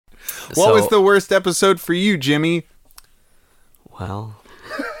What was the worst episode for you, Jimmy? Well,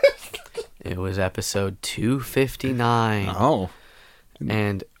 it was episode 259. Oh.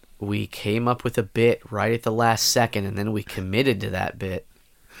 And we came up with a bit right at the last second, and then we committed to that bit.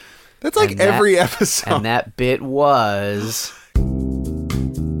 That's like every episode. And that bit was...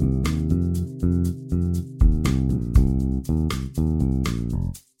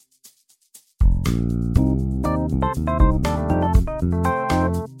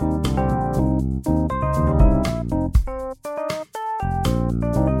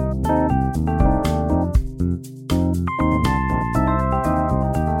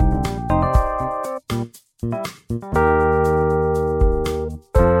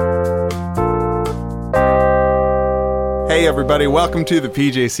 Hey everybody, welcome to the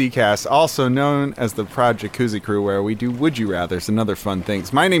PJC Cast, also known as the Project Jacuzzi Crew, where we do Would You Rathers and other fun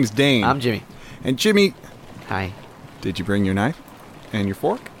things. My name's Dane. I'm Jimmy. And Jimmy... Hi. Did you bring your knife and your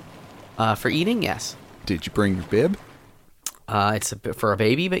fork? For eating, yes. Did you bring your bib? It's for a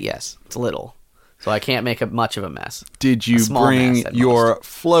baby, but yes, it's little. So I can't make much of a mess. Did you bring your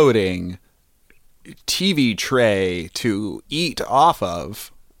floating TV tray to eat off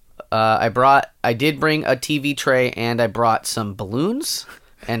of? I did bring a TV tray, and I brought some balloons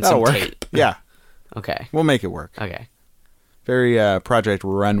and some tape. Yeah. Okay. We'll make it work. Okay. Very Project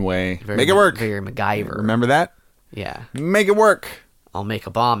Runway. Make it work. Very MacGyver. Remember that? Yeah. Make it work. I'll make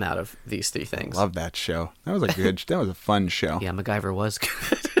a bomb out of these three things. Love that show. That was that was a fun show. Yeah, MacGyver was good.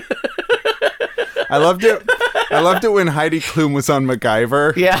 I loved it. I loved it when Heidi Klum was on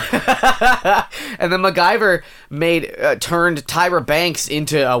MacGyver. Yeah. And then MacGyver turned Tyra Banks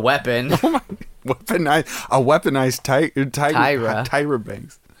into a weapon. Oh my, weaponized Tyra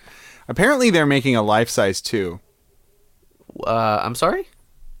Banks. Apparently they're making a life-size too. I'm sorry?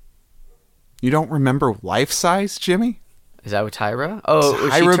 You don't remember Life-Size, Jimmy? Is that what Tyra? Oh,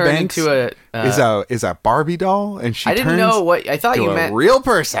 Tyra she turned Banks into is a Barbie doll, and she I didn't know what I thought you meant. A real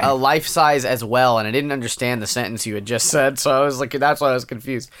person, a life size as well, and I didn't understand the sentence you had just said, so I was like, that's why I was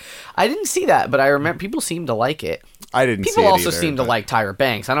confused. I didn't see that, but I remember people seemed to like it. I didn't. People see it also either, seem to like Tyra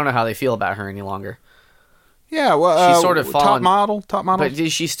Banks. I don't know how they feel about her any longer. Yeah, well, she's sort of fallen, top model. But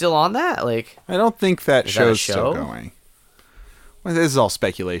is she still on that? Like, I don't think that show's show? Still going. Well, this is all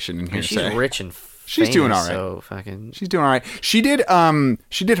speculation in here. She's rich and she's famous, doing all right. So fucking... She's doing all right. She did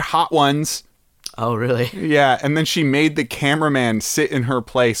Hot Ones. Oh, really? Yeah, and then she made the cameraman sit in her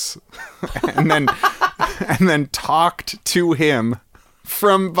place, and then talked to him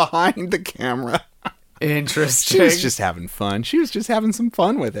from behind the camera. Interesting. She was just having fun. She was just having some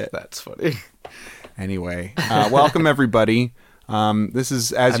fun with it. That's funny. Anyway, welcome everybody. This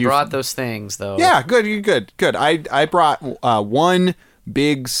is I brought those things though. Yeah, good. I brought one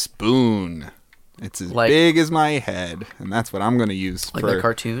big spoon. It's as big as my head, and that's what I'm going to use for the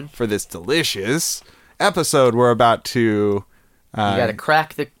cartoon for this delicious episode we're about to. You got to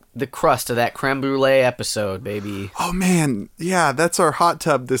crack the crust of that creme brulee episode, baby. Oh man, yeah, that's our hot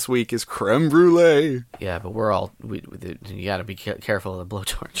tub this week is creme brulee. Yeah, but you got to be careful of the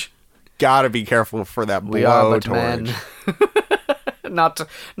blowtorch. Got to be careful for that blowtorch. Not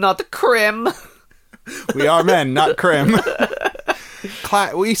the creme. We are men, not creme.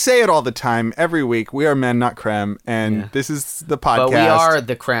 We say it all the time, every week. We are men, not creme, and This is the podcast. But we are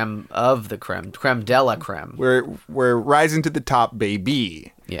the creme of the creme de la creme. We're rising to the top,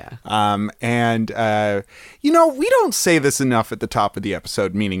 baby. Yeah. We don't say this enough at the top of the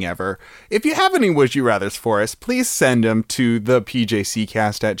episode, meaning ever. If you have any Would You Rathers for us, please send them to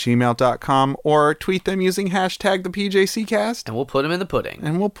thepjccast@gmail.com or tweet them using hashtag #thepjccast. And we'll put them in the pudding.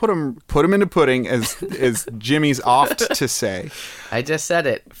 And we'll put them in the pudding, as Jimmy's oft to say. I just said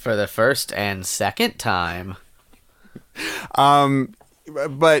it for the first and second time.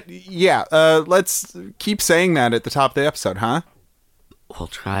 But yeah, let's keep saying that at the top of the epised, huh? We'll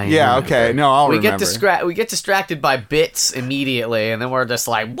try. Yeah, okay. No, I'll remember. We get distracted by bits immediately, and then we're just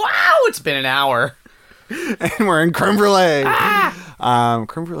like, wow, it's been an hour. And we're in creme brulee.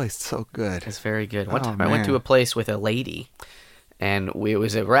 Creme brulee is so good. It's very good. One time I went to a place with a lady, and it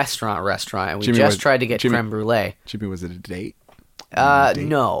was a restaurant, and we tried to get creme brulee. Jimmy, was it a date?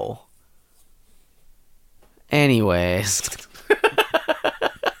 No. Anyways.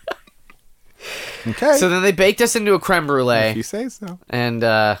 Okay. So then they baked us into a creme brulee. If you say so. And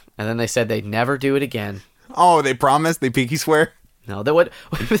then they said they'd never do it again. Oh, they promised? They pinky swear? No, they would.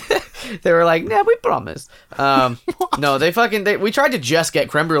 They were like, "Nah, we promised." No, we tried to just get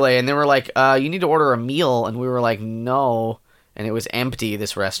creme brulee, and they were like, "You need to order a meal," and we were like, "No," and it was empty.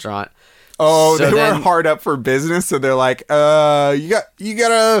 This restaurant. Oh, So they then- were hard up for business, so they're like, you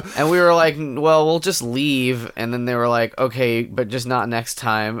gotta. And we were like, well, we'll just leave. And then they were like, okay, but just not next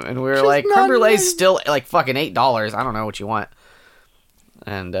time. And we were Just like, not creme brulee's next- still like fucking $8. I don't know what you want.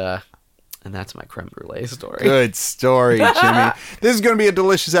 And that's my creme brulee story. Good story, Jimmy. This is going to be a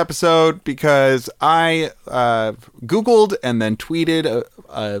delicious episode because I Googled and then tweeted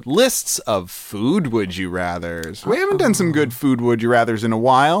lists of food would you rathers. We haven't done some good food would you rathers in a I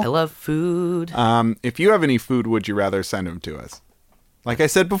while. love food. If you have any food would you rather, send them to us. Like I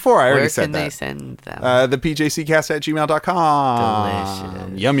said before, I already Where said can they that. send them? The pjccast@gmail.com.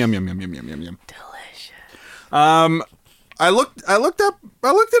 Delicious. Yum, yum, yum, yum, yum, yum, yum, yum. Delicious. I looked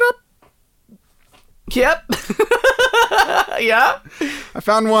it up. Yep. Yeah. I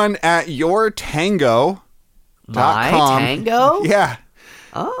found one at yourtango.com. My Tango? Yeah.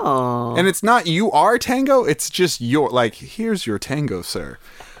 Oh. And it's not you are tango, it's just your, like, here's your tango, sir.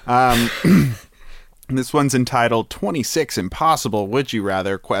 This one's entitled 26 Impossible Would You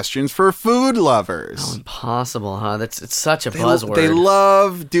Rather Questions for Food Lovers. Impossible, huh? It's such a buzzword. They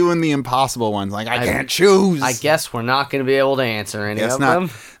love doing the impossible ones. Like, I can't choose. I guess we're not going to be able to answer any Guess of not. them.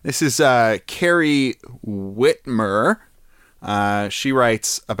 This is Carrie Whitmer. She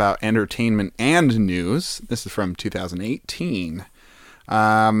writes about entertainment and news. This is from 2018.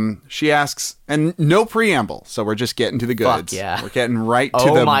 She asks, and no preamble, so we're just getting to the goods. Fuck yeah. We're getting right to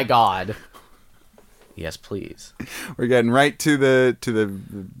Oh my god. Yes, please. We're getting right to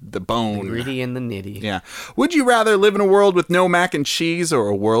the bone. Gritty and the nitty. Yeah. Would you rather live in a world with no mac and cheese or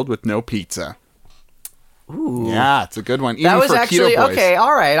a world with no pizza? Ooh. Yeah, it's a good one. Even That was for actually keto boys. okay.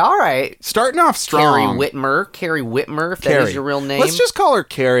 All right. Starting off strong. Carrie Whitmer, if that is your real name. Let's just call her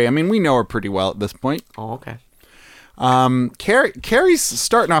Carrie. I mean, we know her pretty well at this point. Oh, okay. Carrie's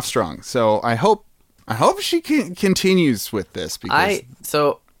starting off strong, so I hope she continues with this because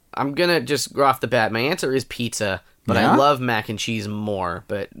I'm gonna just go off the bat. My answer is pizza, but Yeah? I love mac and cheese more.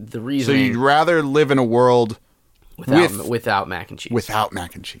 But the so reason you'd rather live in a world without mac and cheese, without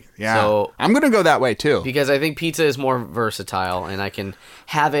mac and cheese. Yeah, So- I'm gonna go that way too. because I think pizza is more versatile, and I can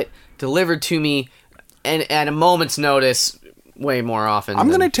have it delivered to me, and at a moment's notice, way more often. I'm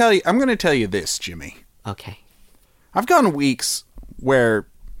gonna tell you this, Jimmy. Okay. I've gone weeks where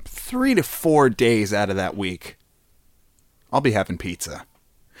 3 to 4 days out of that week, I'll be having pizza.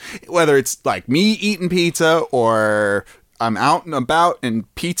 Whether it's like me eating pizza or I'm out and about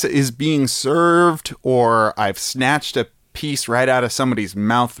and pizza is being served or I've snatched a piece right out of somebody's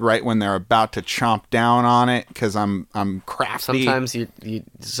mouth right when they're about to chomp down on it because I'm crafty. Sometimes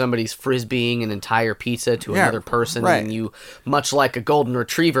somebody's frisbeeing an entire pizza to Yeah, another person, right. and you, much like a golden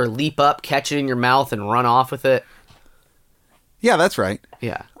retriever, leap up, catch it in your mouth, and run off with it. Yeah, that's right.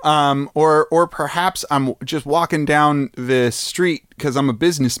 Yeah. Or perhaps I'm just walking down the street because I'm a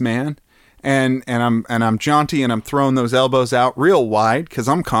businessman, and I'm jaunty and I'm throwing those elbows out real wide because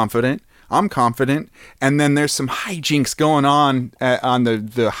I'm confident. And then there's some hijinks going on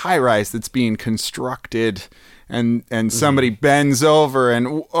the high rise that's being constructed, and somebody bends over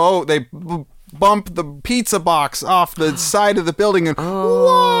and they bump the pizza box off the side of the building and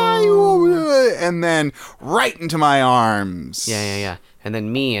and then right into my arms. Yeah. And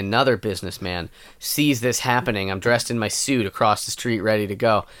then me, another businessman, sees this happening. I'm dressed in my suit across the street, ready to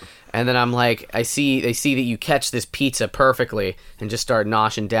go. And then I'm like, they see that you catch this pizza perfectly and just start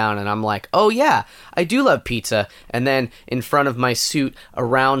noshing down. And I'm like, oh yeah, I do love pizza. And then in front of my suit,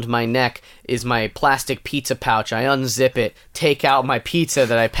 around my neck, is my plastic pizza pouch. I unzip it, take out my pizza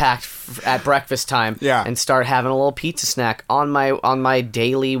that I packed at breakfast time, Yeah. and start having a little pizza snack on my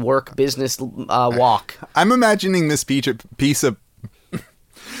daily work business walk. I'm imagining this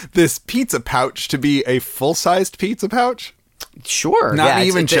this pizza pouch to be a full-sized pizza pouch. Sure. Not yeah,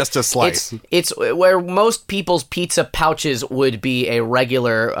 even just a slice. It's where most people's pizza pouches would be a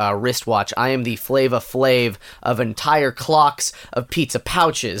regular wristwatch. I am the Flava Flav of entire clocks of pizza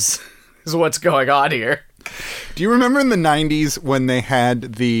pouches, is what's going on here. Do you remember in the 90s when they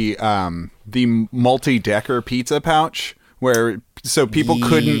had the multi-decker pizza pouch where so people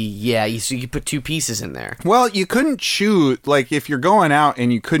couldn't Yeah, so you put two pieces in there. Well, you couldn't choose, like, if you're going out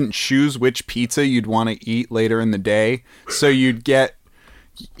and you couldn't choose which pizza you'd want to eat later in the day, so you'd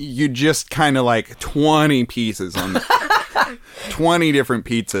just kind of like 20 pieces on 20 different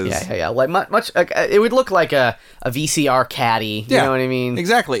pizzas. Yeah. Like much it would look like a VCR caddy, you know what I mean?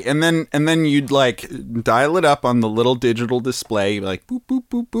 Exactly. And then you'd like dial it up on the little digital display, like boop boop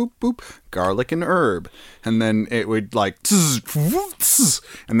boop boop boop, garlic and herb, and then it would like,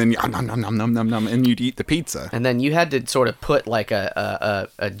 and then nom nom nom nom nom nom, and you'd eat the pizza. And then you had to sort of put like a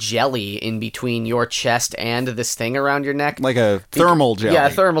jelly in between your chest and this thing around your neck, Like a thermal jelly. Yeah,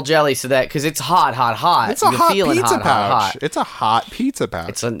 thermal jelly, so that because it's hot. It's a You're hot feeling pizza pouch. hot. It's a hot pizza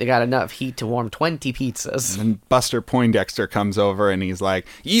pouch. They got enough heat to warm 20 pizzas. And Buster Poindexter comes over and he's like,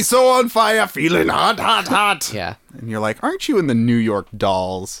 "You so on fire, feeling hot, hot, hot." Yeah. And you're like, "Aren't you in the New York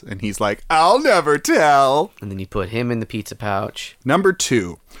Dolls?" And he's like, "I'll never tell." And then you put him in the pizza pouch. Number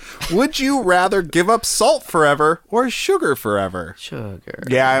 2. Would you rather give up salt forever or sugar forever? Sugar.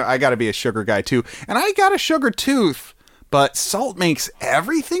 Yeah, I gotta be a sugar guy too. And I got a sugar tooth, but salt makes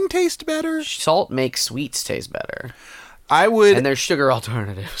everything taste better. Salt makes sweets taste better. I would... And there's sugar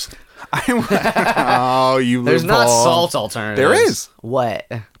alternatives. Oh, you There's not loophole. salt alternatives. There is. What?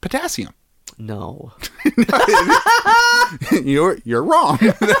 Potassium. No. You're wrong.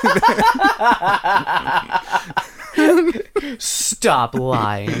 Stop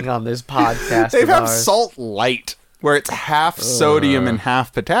lying on this podcast. They of have ours. Salt Light, where it's half sodium and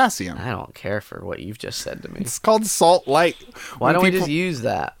half potassium. I don't care for what you've just said to me. It's called Salt Light. Why When don't we people- just use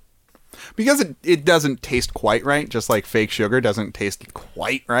that? Because it doesn't taste quite right, just like fake sugar doesn't taste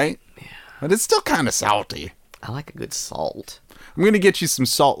quite right. Yeah. But it's still kind of salty. I like a good salt. I'm going to get you some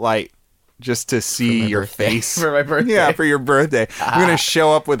Salt Light just to see your birthday. face. For my birthday. Yeah, for your birthday. I'm going to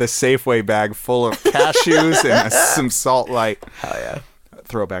show up with a Safeway bag full of cashews and some Salt Light. Hell yeah.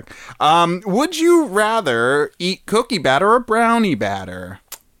 Throwback. Would you rather eat cookie batter or brownie batter?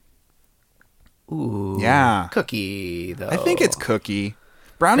 Ooh. Yeah. Cookie, though. I think it's cookie.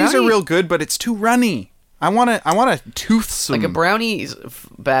 Brownies are Brownie- real good, but it's too runny. I want a toothsome. Like a brownie's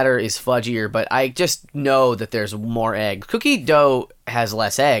batter is fudgier, but I just know that there's more eggs. Cookie dough has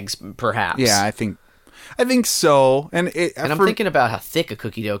less eggs, perhaps. Yeah, I think so. And I'm thinking about how thick a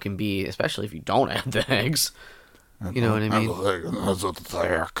cookie dough can be, especially if you don't add the eggs. You know what I mean? That's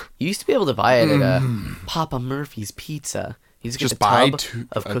thick. You used to be able to buy it at a Papa Murphy's Pizza. You just get Just the buy tub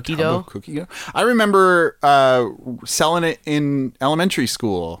of a cookie tub dough. of cookie dough. I remember selling it in elementary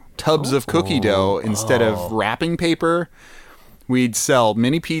school. Tubs of cookie dough instead of wrapping paper. We'd sell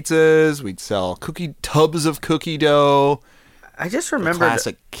mini pizzas. We'd sell tubs of cookie dough. I just remember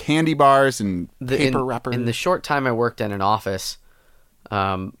Classic candy bars and paper wrappers. in the short time I worked in an office.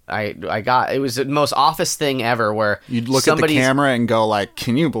 I got, it was the most office thing ever where You'd look at the camera and go like,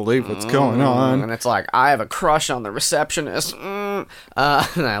 "Can you believe what's going on?" and it's like, I have a crush on the receptionist. And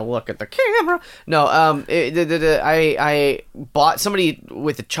I look at the camera. No, I bought somebody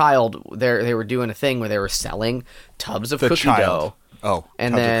with a child. They were doing a thing where they were selling tubs of cookie dough. Oh,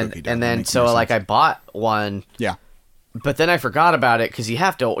 And tubs of then cookie dough. and That then makes so more like sense. I bought one. Yeah. But then I forgot about it because they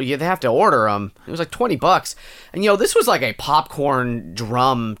have to order them. It was like $20, and this was like a popcorn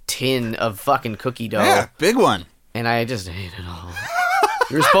drum tin of fucking cookie dough, Yeah, big one. and I just ate it all.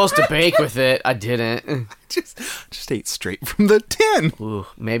 You were supposed to bake with it. I didn't. Just ate straight from the tin. Ooh,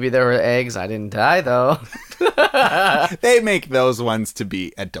 maybe there were eggs. I didn't die though. They make those ones to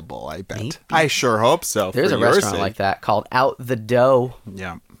be edible, I bet. Maybe. I sure hope so. There's for a your restaurant sake. like that called Out the Dough.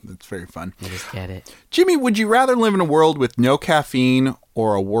 Yeah, that's very fun. You just get it. Jimmy, would you rather live in a world with no caffeine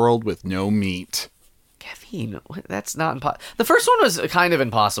or a world with no meat? Caffeine. What? That's not impossible. The first one was kind of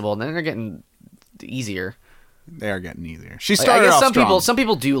impossible, and then they're getting easier. They are getting easier. She Like, started I guess off strong. some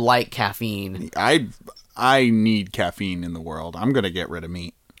people do like caffeine. I need caffeine in the world. I'm going to get rid of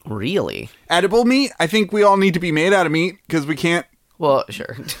meat. Really? Edible meat? I think we all need to be made out of meat because we can't. Well,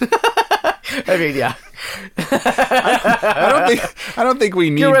 sure. I mean, yeah. I don't think we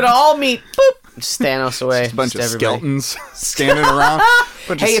need Get rid of all meat. Boop. Just Thanos away. a bunch of Just everybody. skeletons standing around.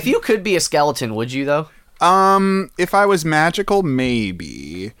 Hey, if you could be a skeleton, would you though? If I was magical,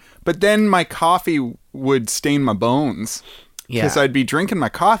 maybe. But then my coffee would stain my bones. Yeah. Because I'd be drinking my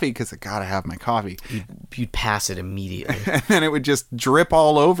coffee because I gotta have my coffee. You'd pass it immediately. And then it would just drip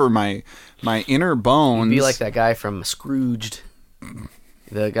all over my inner bones. Be like that guy from Scrooged.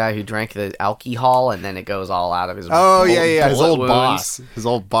 The guy who drank the alcohol and then it goes all out of his Oh, yeah. His bullet old wounds. boss. His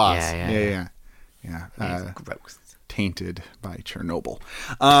old boss. Yeah. Yeah. Gross. Tainted by Chernobyl.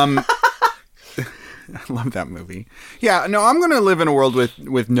 I love that movie. Yeah, no, I'm going to live in a world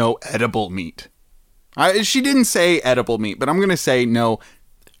with no edible meat. She didn't say edible meat, but I'm going to say no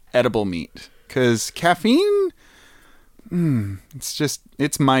edible meat. Because caffeine,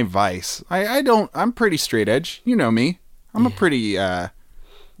 it's my vice. I'm pretty straight edge. You know me. I'm a pretty,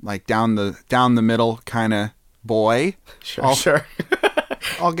 like down the middle kind of boy. Sure.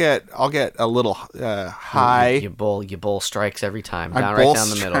 I'll get a little high. You bowl strikes every time. I Right bowl down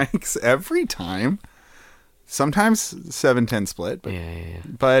the middle. strikes every time. Sometimes 7-10 split. But, Yeah.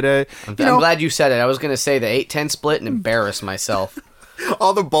 but I'm glad you said it. I was going to say the 8-10 split and embarrass myself.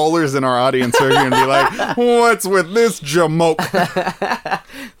 all the bowlers in our audience are going to be like, what's with this jamoke?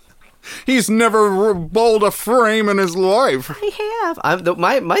 He's never bowled a frame in his life. I have.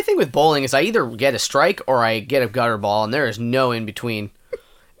 My thing with bowling is I either get a strike or I get a gutter ball, and there is no in between.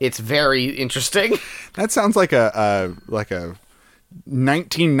 It's very interesting. That sounds like a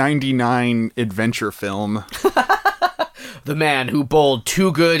 1999 adventure film. The man who bowled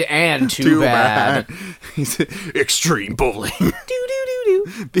too good and too bad. He's extreme bowling. Do do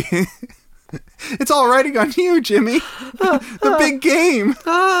do do. It's all riding on you, Jimmy. The big game.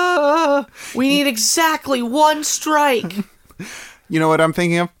 We need exactly one strike. You know what I'm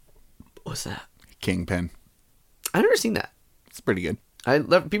thinking of? What's that? Kingpin. I've never seen that. It's pretty good.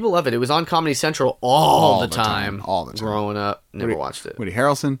 People love it. It was on Comedy Central all the time. All the time. Growing up, never watched it. Woody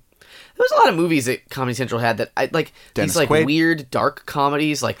Harrelson. There was a lot of movies that Comedy Central had that I like. Dennis These like Quaid. weird dark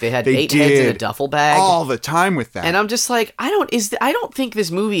comedies. Like they had They 8 heads in a did duffel bag. all the time with that. And I'm just like, I don't think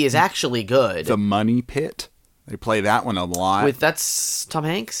this movie is actually good. The Money Pit. They play that one a lot. That's Tom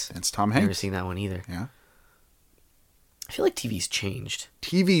Hanks. It's Tom Never Hanks. seen that one either. Yeah. I feel like TV's changed.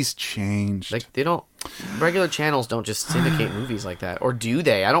 TV's changed. Like they don't. Regular channels don't just syndicate movies like that, or do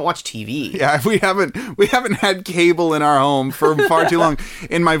they? I don't watch TV. Yeah, we haven't had cable in our home for far too long.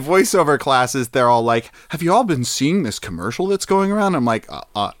 In my voiceover classes, they're all like, "Have you all been seeing this commercial that's going around?" I'm like,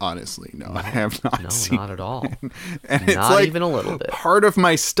 honestly, no, I have not No, seen. not at all. And it's Not like even a little bit. part of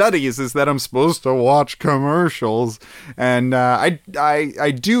my studies is that I'm supposed to watch commercials, and I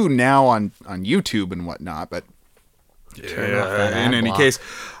do now on YouTube and whatnot, but. Turn off that ad In any block. case,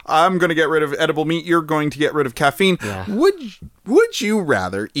 I'm going to get rid of edible meat. You're going to get rid of caffeine. Yeah. Would you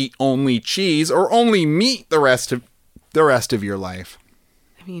rather eat only cheese or only meat the rest of your life?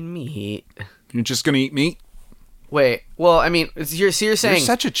 I mean, meat. You're just going to eat meat? Wait. Well, I mean, you're saying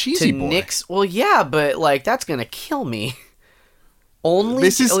such a cheesy to boy. nix. Well, yeah, but like that's gonna kill me. Only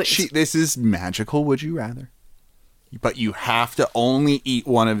This is it's- this is magical. Would you rather? But you have to only eat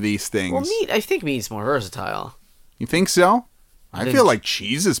one of these things. Well, meat. I think meat's more versatile. You think so? I think- feel like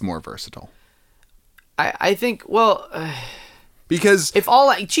cheese is more versatile I think. Well, because if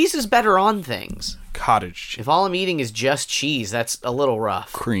cheese is better on things. cottage cheese, If all I'm eating is just cheese, that's a little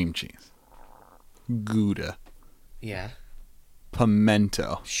rough. cream cheese, Gouda, Yeah.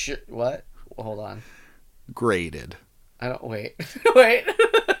 pimento, Sure. What? Hold on. grated, I don't. Wait. Wait.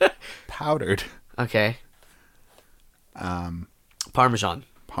 powdered, Okay. Parmesan.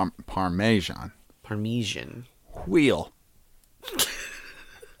 parmesan, Parmesan. wheel,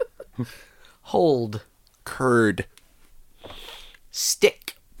 Hold. curd,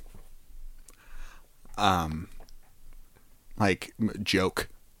 Stick. like joke,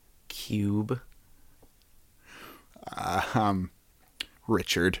 Cube.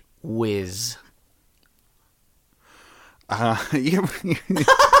 Richard. Whiz. You're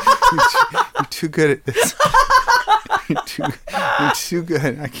too good at this. You're too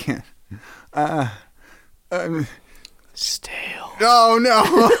good. I can't. Stale. Oh no!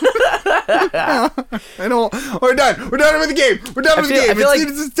 I don't. We're done. We're done with the game. We're done with the game.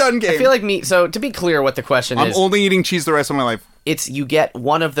 It's a done game. I feel like meat. So to be clear, what the question I'm is, only eating cheese the rest of my life. it's you get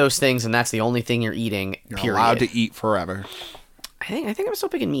one of those things, and that's the only thing you're eating. You're period. allowed to eat forever. I think I'm still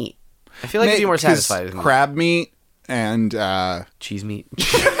picking meat. I feel like I'd be more 'Cause satisfied with meat. crab meat and Cheese meat.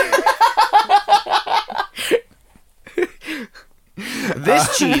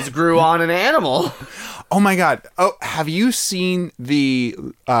 This cheese grew on an animal. oh my god. Oh, have you seen the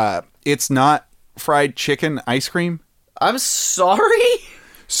it's not fried chicken ice cream? I'm sorry.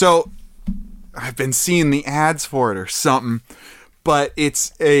 So I've been seeing the ads for it or something, but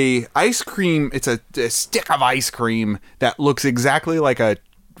it's a ice cream. It's a stick of ice cream that looks exactly like a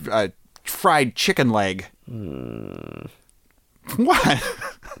fried chicken leg. What?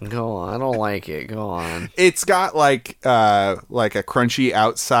 Go on. I don't like it. Go on. It's got like a crunchy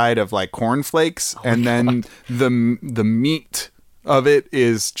outside of like cornflakes, and then the meat of it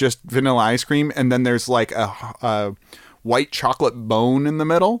is just vanilla ice cream, and then there's like a white chocolate bone in the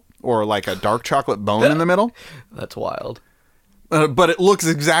middle, or like a dark chocolate bone in the middle. That's wild. But it looks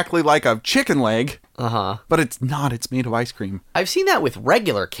exactly like a chicken leg. Uh-huh. But it's not. It's made of ice cream. I've seen that with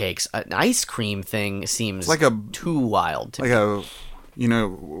regular cakes. An ice cream thing seems like a- too wild to Like me.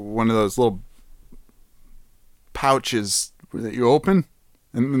 one of those little pouches that you open,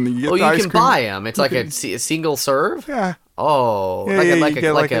 and then you get Oh, the you ice can cream. buy them. It's like a single serve. Yeah, Oh, Yeah, like yeah, a you like get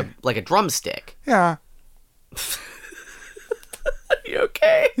a like like a like a drumstick. yeah, You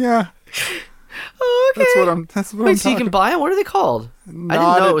okay? yeah. Oh, okay. That's what I'm Wait, so you talking can buy them? What are they called? I didn't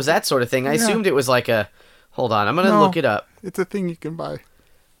Not know a- it was that sort of thing. I Yeah. assumed it was like a Hold on, I'm gonna No. look it up. It's a thing you can buy.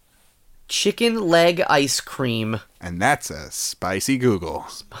 Chicken leg ice cream. And that's a spicy Google.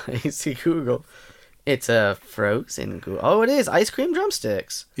 Spicy Google. It's a frozen Google. Oh, it is ice cream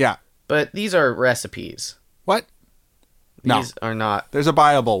drumsticks. Yeah. But these are recipes. What? No. These are not. There's a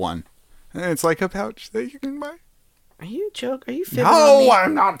buyable one. And it's like a pouch that you can buy. Are you joking? Are you fibbing on me? No,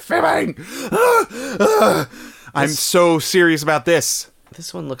 I'm not fibbing. I'm so serious about this.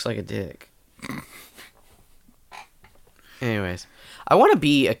 This one looks like a dick. Anyways, I want to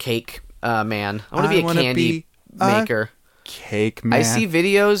be a cake man. I want to be a wanna candy be a maker. Cake man. I see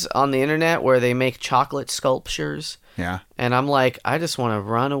videos on the internet where they make chocolate sculptures, Yeah. and I'm like, I just want to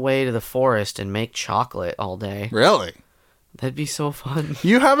run away to the forest and make chocolate all day. Really? That'd be so fun.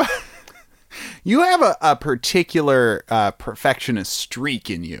 You have a particular perfectionist streak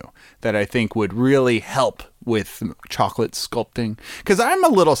in you that I think would really help with chocolate sculpting. Because I'm a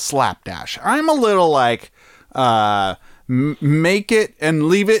little slapdash. I'm a little like make it and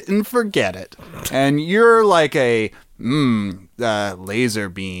leave it and forget it. And you're like a laser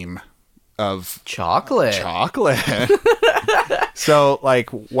beam of Chocolate. So, like,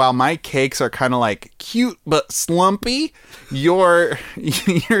 while my cakes are kind of like cute but slumpy, your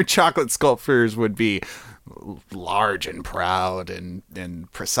chocolate sculptures would be large and proud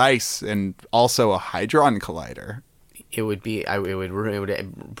and precise, and also a hadron collider. It would be. It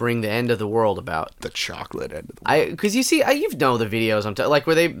would bring the end of the world about. The chocolate end of the world. Because you see, you know the videos I'm like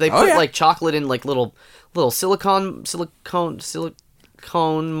where they put yeah. like chocolate in like little silicone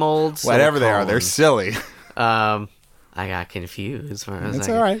molds. Whatever they are, they're Silicone. silly. I got confused for a That's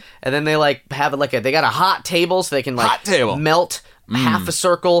second. all right. And then they like have it like they got a hot table so they can like Hot table. melt half a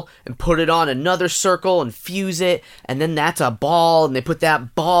circle and put it on another circle and fuse it, and then that's a ball, and they put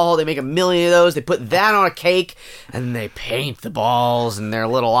that ball, they make 1 million of those, they put that on a cake, and then they paint the balls and their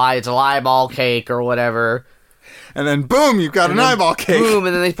little it's an eyeball cake or whatever. And then boom, you've got an eyeball cake. Boom,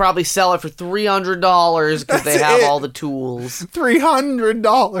 and then they probably sell it for $300 because they That's have it. all the tools.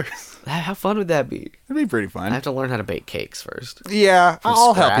 $300. How fun would that be? That'd be pretty fun. I have to learn how to bake cakes first. Yeah,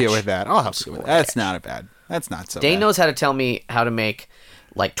 I'll help you scratch. with that. I'll help you with that. That's not a bad. That's not so Dane bad. knows how to tell me how to make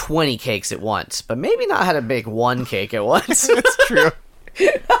like 20 cakes at once, but maybe not how to make one cake at once. That's true.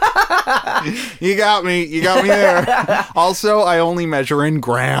 You got me there. Also, I only measure in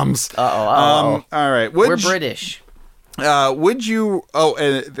grams. Uh-oh. All right. We're British. Would you? Oh,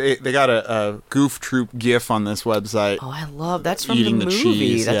 they got a Goof Troop GIF on this website Oh, I love that's from Eating the the movie.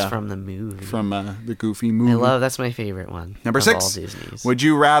 cheese, That's yeah. from the movie. from the Goofy movie. that's my favorite one. Number of 6. all Disney's. Would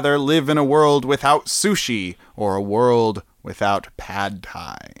you rather live in a world without sushi or a world without pad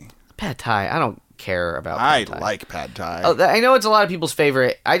thai? Pad Thai. I don't care about I Pad Thai. like pad thai. Oh, I know it's a lot of people's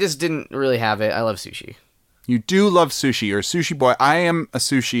favorite. I just didn't really have it. I love sushi. You do love sushi. You're a sushi boy. I am a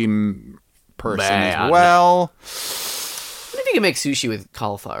sushi person Man. as well. What if you can make sushi with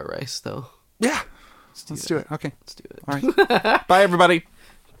cauliflower rice, though? Yeah. Let's do it. Okay. Let's do it. All right. Bye, everybody.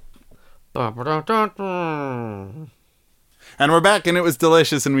 I'm And we're back, and it was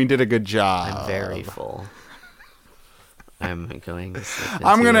delicious, and we did a good job. very full. I'm going to slip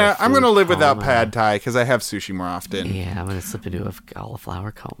I'm into a gonna food live without coma. pad thai because I have sushi more often. Yeah, I'm gonna slip into a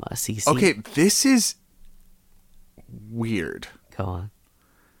cauliflower coma. See. Okay, this is weird. Go on.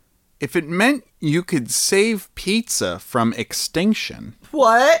 If it meant you could save pizza from extinction,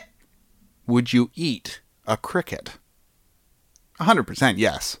 What? would you eat a cricket? 100%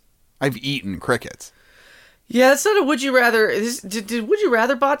 yes. I've eaten crickets. Yeah, that's not a would you rather. Did would you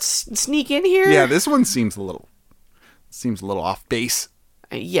rather bot sneak in here? Yeah, this one seems a little off base.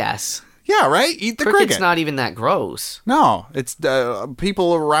 Yes. Yeah, right? Eat the Cricket's cricket. not even that gross. No, it's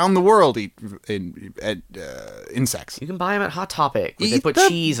people around the world eat insects. You can buy them at Hot Topic. Where they Eat put them.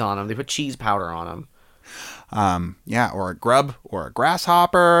 cheese on them. They put cheese powder on them. Yeah, or a grub, or a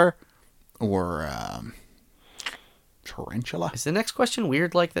grasshopper, or tarantula. Is the next question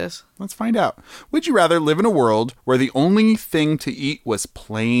weird like this? Let's find out. Would you rather live in a world where the only thing to eat was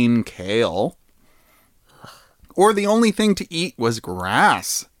plain kale, or the only thing to eat was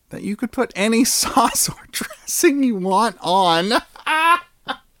grass that you could put any sauce or dressing you want on?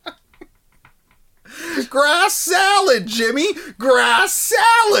 Grass salad, Jimmy! Grass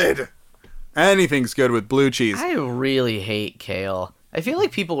salad! Anything's good with blue cheese. I really hate kale. I feel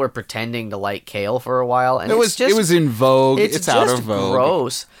like people were pretending to like kale for a while, and It was in vogue. It's just out of vogue.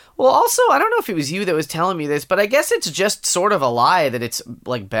 gross. Well, also, I don't know if it was you that was telling me this, but I guess it's just sort of a lie that it's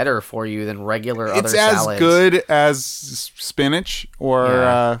like better for you than regular other It's as salads. good as spinach or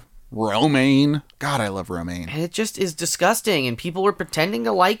Yeah. romaine. God, I love romaine. And it just is disgusting, and people were pretending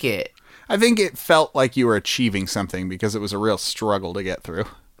to like it. I think it felt like you were achieving something because it was a real struggle to get through.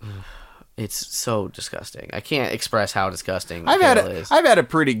 It's so disgusting. I can't express how disgusting I've kale is. had a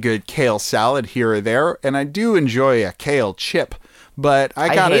pretty good kale salad here or there, and I do enjoy a kale chip. But I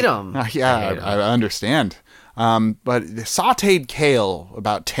hate 'em. Yeah, I hate 'em. I understand. But the sautéed kale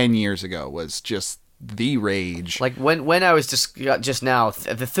about 10 years ago was just the rage. Like when I was just now,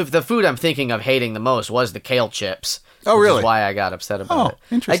 the food I'm thinking of hating the most was the kale chips. Oh, which really? is why I got upset about it.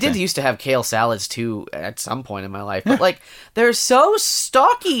 Interesting. I did used to have kale salads too at some point in my life, but like they're so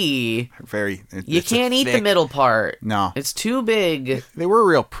stocky. You can't eat the middle part. No. It's too big. They were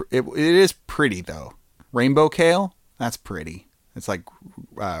real. It is pretty though. Rainbow kale, that's pretty. It's like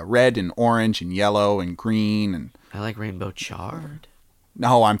red and orange and yellow and green and. I like rainbow chard.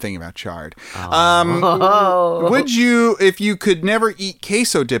 No, I'm thinking about chard. Oh. Would you, if you could never eat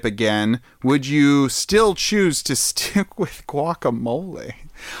queso dip again, would you still choose to stick with guacamole?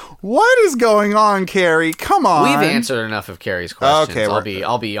 What is going on, Carrie? Come on. We've answered enough of Carrie's questions. Okay,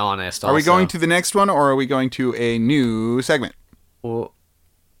 I'll be honest. Are we also. going to the next one, or are we going to a new segment? Well,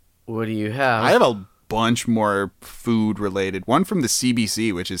 what do you have? I have a bunch more food-related. One from the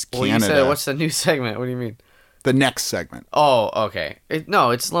CBC, which is Canada. Well, you said, what's the new segment? What do you mean? The next segment. Oh, okay.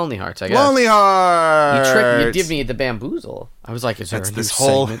 It's Lonely Hearts, I guess. Lonely Hearts! You give me the bamboozle. I was like, is there That's a new this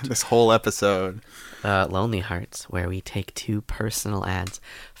whole segment? this whole episode. Lonely Hearts, where we take 2 personal ads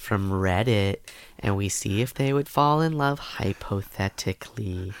from Reddit and we see if they would fall in love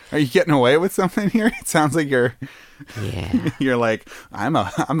hypothetically. Are you getting away with something here? It sounds like you're like, I'm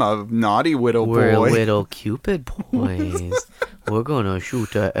a naughty widow boy. We're little Cupid boys. We're gonna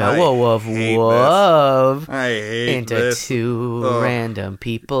shoot a arrow of love I hate into this. 2 random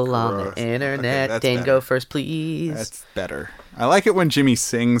people on Gross. the internet. Okay, that's Dane, better. go first, please. That's better. I like it when Jimmy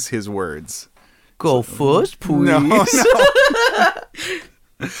sings his words. Go first, please. No.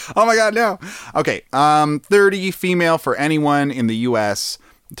 Oh my God, no. Okay, 30 female for anyone in the U.S.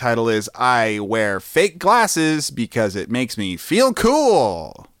 The title is I wear fake glasses because it makes me feel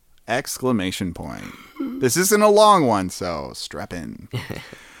cool! Exclamation point. This isn't a long one, so strap in.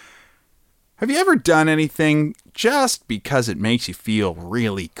 Have you ever done anything just because it makes you feel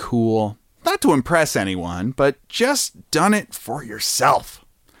really cool? Not to impress anyone, but just done it for yourself.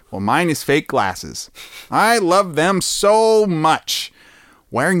 Well, mine is fake glasses. I love them so much.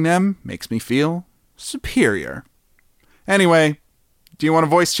 Wearing them makes me feel superior. Anyway, do you want a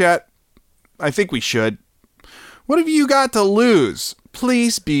voice chat? I think we should. What have you got to lose?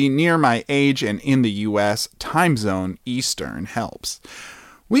 Please be near my age and in the U.S. time zone Eastern helps.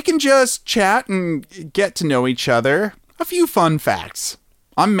 We can just chat and get to know each other. A few fun facts.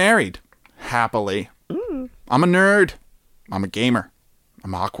 I'm married. Happily. I'm a nerd. I'm a gamer.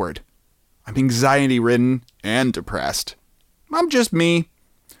 I'm awkward. I'm anxiety-ridden and depressed. I'm just me.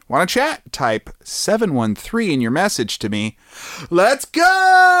 Want to chat? Type 713 in your message to me. Let's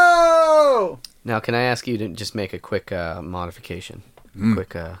go! Now, can I ask you to just make a quick modification?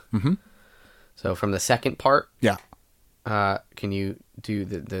 So from the second part, Yeah. can you do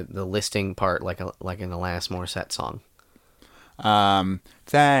the listing part like in the last Morissette song?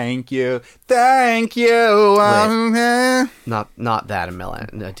 Thank you. Thank you. Not that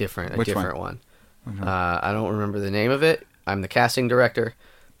a different Which one. I don't remember the name of it. I'm the casting director,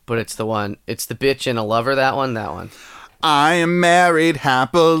 but it's the one. It's the bitch and a lover. That one. I am married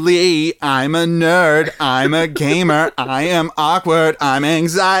happily. I'm a nerd. I'm a gamer. I am awkward. I'm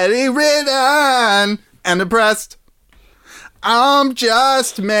anxiety ridden and depressed. I'm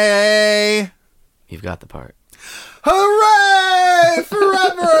just me. You've got the part. Hooray!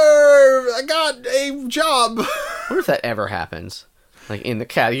 Forever! I got a job. What if that ever happens? Like in the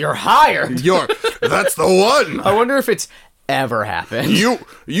cat, you're hired. That's the one. I wonder if it's ever happened.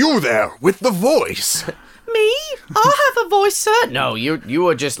 You there with the voice. Me? I'll have a voice, sir. No, you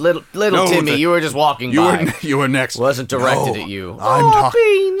were just little No, Timmy. You were just walking by. You were next. Wasn't directed at you.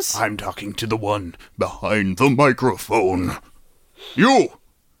 Beans. I'm talking to the one behind the microphone. You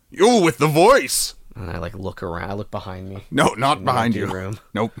with the voice. And I look around. I look behind me. No, not behind you. Room.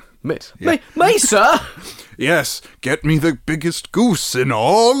 Nope. Me, Yeah. me, sir. Yes, get me the biggest goose in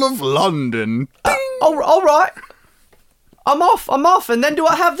all of London. All right. I'm off. And then do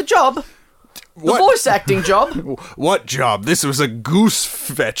I have the job? The voice acting job? What job? This was a goose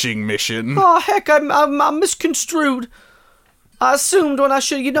fetching mission. Oh, heck, I'm misconstrued. I assumed when I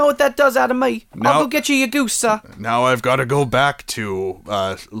should. You know what that does out of me. I'll go get you your goose, sir. Now I've got to go back to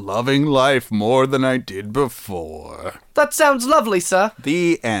loving life more than I did before. That sounds lovely, sir.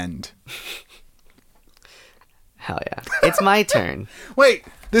 The end. Hell yeah. It's my turn. Wait,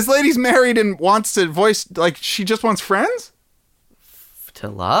 this lady's married and wants to voice, she just wants friends? To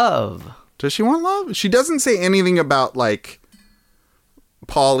love. Does she want love? She doesn't say anything about,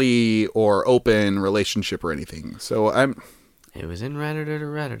 poly or open relationship or anything. So It was in Redditor to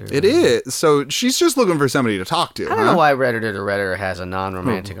Redditor. It is. So she's just looking for somebody to talk to. I don't know why Redditor to Redditor has a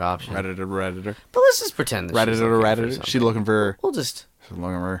non-romantic option. Redditor to Redditor. But let's just pretend that Redditor she's to looking for Redditor. something. She's looking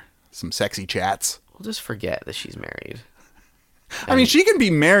for some sexy chats. We'll just forget that she's married. I mean, she can be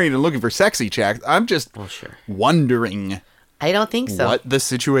married and looking for sexy chats. I'm just Sure. wondering I don't think so. what the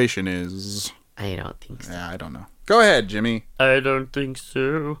situation is. I don't think so. Yeah, I don't know. Go ahead, Jimmy. I don't think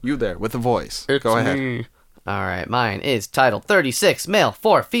so. You there with the voice. It's Go ahead. me. All right, mine is title 36, male,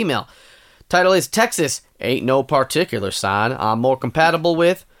 4, female. Title is Texas, ain't no particular sign I'm more compatible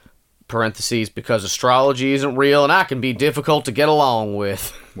with, parentheses, because astrology isn't real and I can be difficult to get along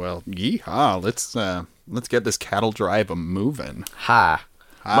with. Well, yeehaw. Let's get this cattle drive moving. Hi.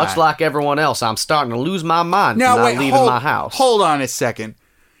 Much like everyone else, I'm starting to lose my mind Now, from not wait, leaving my house. Hold on a second.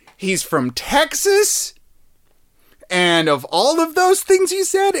 He's from Texas? And of all of those things you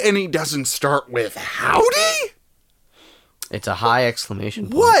said, and he doesn't start with howdy? It's a high exclamation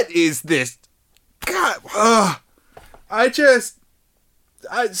point. What is this? God,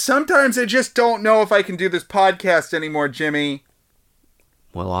 sometimes I just don't know if I can do this podcast anymore, Jimmy.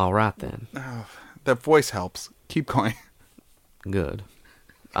 Well, all right then. That voice helps. Keep going. Good.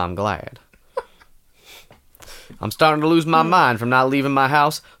 I'm glad. I'm starting to lose my mind from not leaving my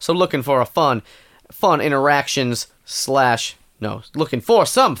house, so looking for looking for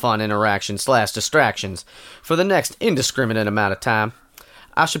some fun interactions / distractions for the next indiscriminate amount of time.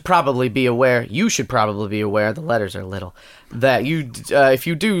 You should probably be aware, the letters are little, that if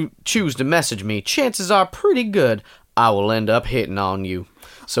you do choose to message me, chances are pretty good I will end up hitting on you.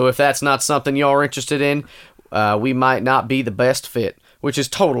 So if that's not something you're interested in, we might not be the best fit, which is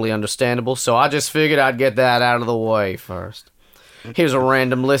totally understandable, so I just figured I'd get that out of the way first. Here's a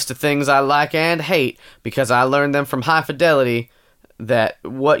random list of things I like and hate, because I learned them from High Fidelity, that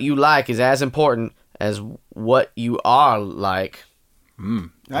what you like is as important as what you are like.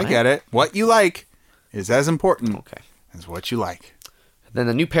 I get it. What you like is as important as what you like. Then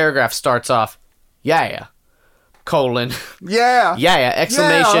the new paragraph starts off, yeah, colon. Yeah. Yeah,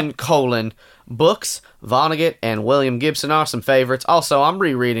 exclamation, colon. Books, Vonnegut and William Gibson are some favorites. Also, I'm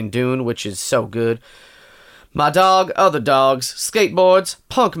rereading Dune, which is so good. My dog, other dogs, skateboards,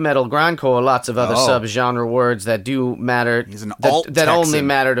 punk metal, grindcore, lots of other subgenre words that do matter. He's an that only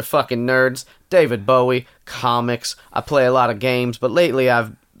matter to fucking nerds. David Bowie, comics. I play a lot of games, but lately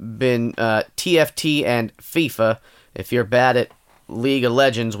I've been TFT and FIFA. If you're bad at League of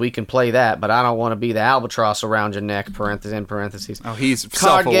Legends, we can play that, but I don't want to be the albatross around your neck, parentheses. Oh, he's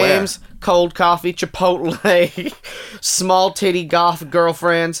Card self-aware. games, cold coffee, Chipotle, small titty goth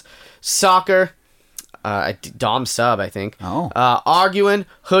girlfriends, soccer, Dom sub, I think. Arguing,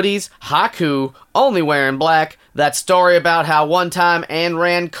 hoodies, haiku, only wearing black, that story about how one time Ayn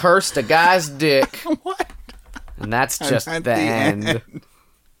Rand cursed a guy's dick. What? And that's just the end.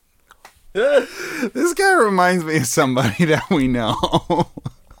 This guy reminds me of somebody that we know.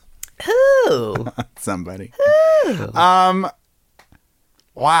 Who? Somebody.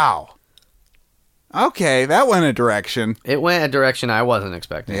 Wow. Okay, that went a direction. It went a direction I wasn't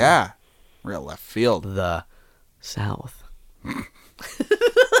expecting. Yeah. Real left field. The South.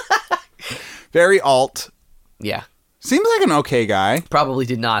 Very alt. Yeah. Seems like an okay guy. Probably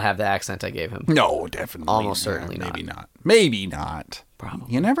did not have the accent I gave him. No, definitely. Almost certainly not. Maybe not. Maybe not.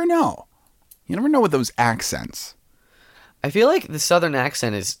 Probably. You never know. You never know with those accents. I feel like the Southern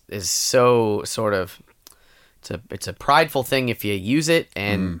accent is so sort of... It's a prideful thing if you use it,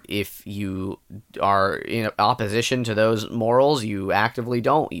 and if you are in opposition to those morals, you actively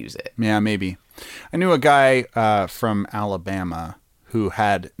don't use it. Yeah, maybe. I knew a guy from Alabama who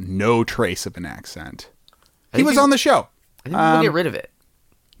had no trace of an accent. He was on the show. I think people get rid of it.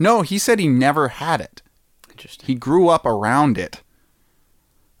 No, he said he never had it. Interesting. He grew up around it.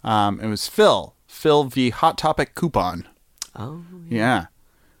 It was Phil v. Hot Topic Coupon. Oh. Yeah.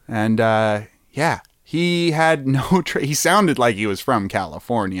 And, yeah. He had no he sounded like he was from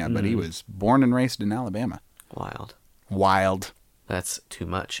California, but he was born and raised in Alabama. Wild. That's too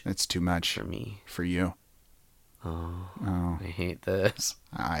much. That's too much for me. For you. Oh. I hate this.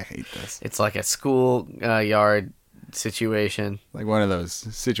 I hate this. It's like a school yard situation. Like one of those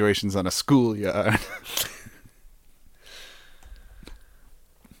situations on a schoolyard.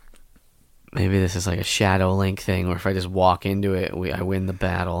 Maybe this is like a Shadow Link thing, where if I just walk into it, I win the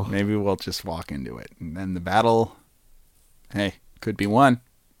battle. Maybe we'll just walk into it. And then the battle, hey, could be won.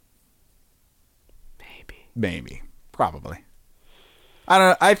 Maybe. Probably. I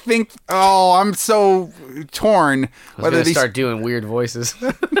don't know. I think, I'm so torn. I was going to start doing weird voices.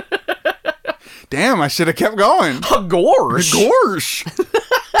 Damn, I should have kept going. Gorsh. Gorsh.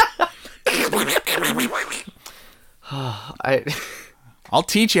 I'll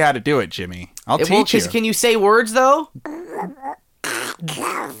teach you how to do it, Jimmy. I'll teach you. Can you say words though?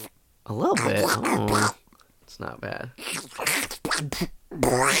 A little bit. Oh, it's not bad.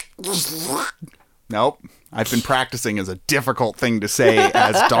 Nope. I've been practicing as a difficult thing to say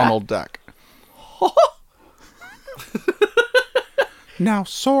as Donald Duck. Now,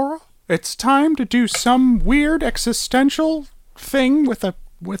 Sora, it's time to do some weird existential thing with a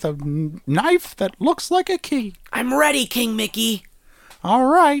knife that looks like a key. I'm ready, King Mickey. All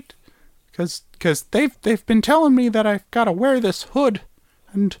right. Because they've been telling me that I've got to wear this hood,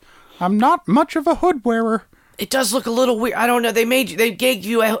 and I'm not much of a hood wearer. It does look a little weird. I don't know. They gave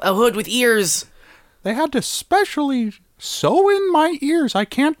you a hood with ears. They had to specially sew in my ears. I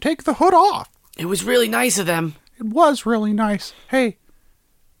can't take the hood off. It was really nice of them. It was really nice. Hey,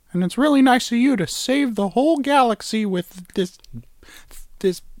 and it's really nice of you to save the whole galaxy with this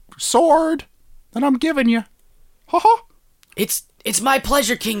sword that I'm giving you. Ha ha. It's my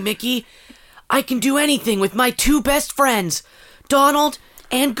pleasure, King Mickey. I can do anything with my two best friends, Donald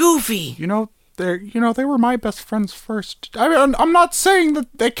and Goofy. They were my best friends first. I'm not saying that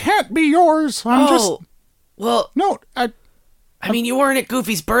they can't be yours. I mean, you weren't at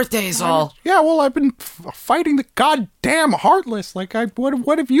Goofy's birthday is all. Yeah, well, I've been fighting the goddamn Heartless. Like,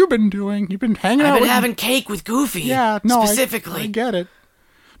 what have you been doing? You've been hanging out. I've been having cake with Goofy. Yeah, no, specifically. I get it.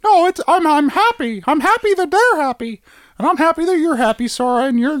 No, I'm happy. I'm happy that they're happy, and I'm happy that you're happy, Sora.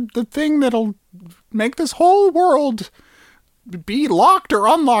 And you're the thing that'll make this whole world be locked or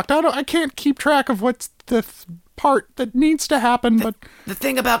unlocked. I can't keep track of what's the part that needs to happen, but the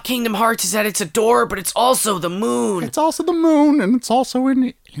thing about Kingdom Hearts is that it's a door, but it's also the moon. It's also the moon, and it's also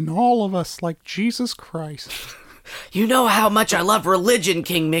in all of us, like Jesus Christ. You know how much I love religion,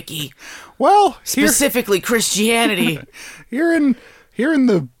 King Mickey. Well, specifically Christianity. Here in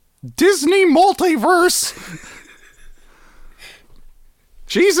the Disney multiverse,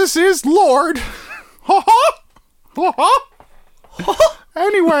 Jesus is Lord. Ha ha. Ha ha.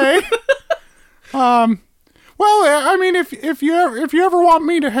 Anyway, well, I mean, if you ever want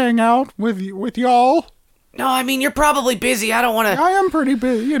me to hang out with y'all. No, I mean, you're probably busy. I don't want to. I am pretty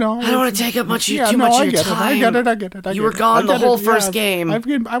busy, I don't want to take up too much of your time. I get it. You were gone the whole first game.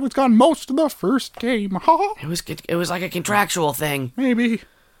 I was gone most of the first game. It was like a contractual thing. Maybe.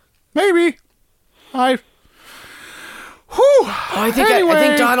 I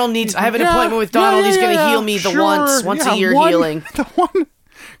think Donald needs. I have an appointment with Donald. He's going to heal me once a year healing. The one.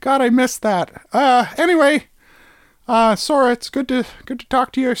 God, I missed that. Anyway, Sora, it's good to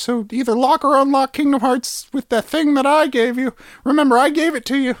talk to you. So either lock or unlock Kingdom Hearts with that thing that I gave you. Remember, I gave it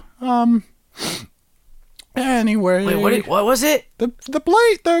to you. Anyway. Wait, what was it? The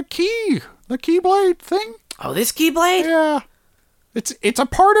blade, the keyblade thing. Oh, this keyblade? Yeah. It's a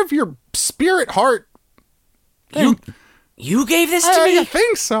part of your spirit heart thing. You gave this to me? I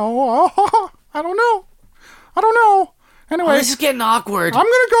think so. I don't know. Anyway, this is getting awkward. I'm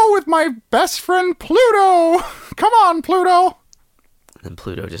gonna go with my best friend Pluto. Come on, Pluto. And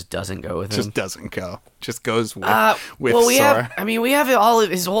Pluto just doesn't go with him. Just doesn't go. Just goes with we Sora. We have all of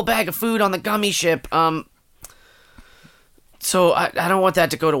his whole bag of food on the gummy ship. So I don't want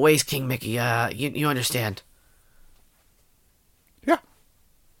that to go to waste, King Mickey. You understand? Yeah.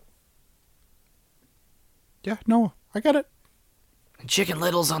 Yeah. No, I get it. And Chicken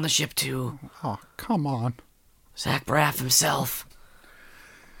Little's on the ship too. Oh, come on. Zach Braff himself.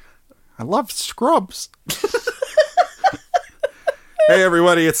 I love Scrubs. Hey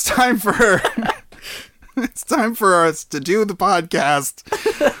everybody, it's time for us to do the podcast.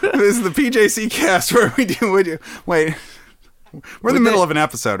 This is the PJC cast where we do wait. We're in the middle of an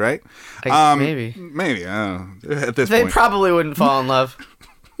episode, right? Maybe. At this point. They probably wouldn't fall in love.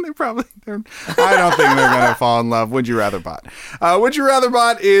 I don't think they're going to fall in love. Would You Rather Bot. Would You Rather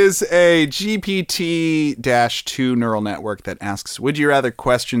Bot is a GPT-2 neural network that asks Would You Rather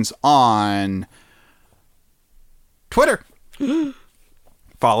questions on Twitter.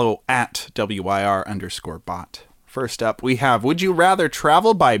 Follow at WYR_bot. First up, we have Would you rather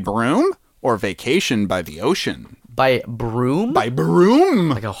travel by broom or vacation by the ocean? By broom? By broom.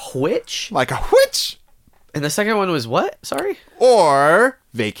 Like a witch? Like a witch. And the second one was what? Sorry? Or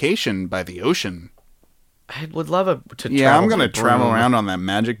vacation by the ocean. I would love to travel. Yeah, I'm going to travel around on that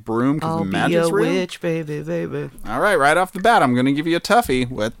magic broom because the magic's real. I'll be a witch, baby. All right off the bat, I'm going to give you a toughie.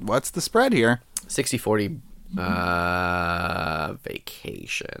 What's the spread here? 60-40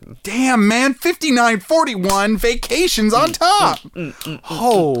 vacation. Damn, man. 59-41. Vacation's on top.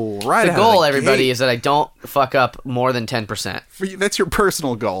 Oh, right. The goal, everybody, is that I don't fuck up more than 10%. That's your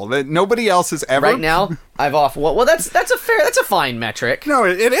personal goal. That nobody else has ever. Right now, I've off. Well, that's a fine metric. No,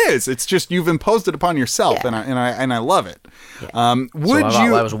 it is. It's just you've imposed it upon yourself, Yeah. and I love it. Yeah. Would So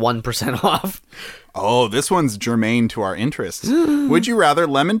you? I was 1% off. Oh, this one's germane to our interests. Would you rather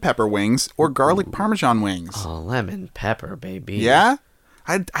lemon pepper wings or garlic parmesan wings? Oh, lemon pepper, baby. Yeah,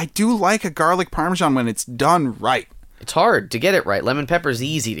 I do like a garlic parmesan when it's done right. It's hard to get it right. Lemon pepper's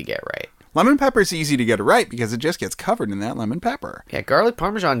easy to get right. Lemon pepper's easy to get it right because it just gets covered in that lemon pepper. Yeah, garlic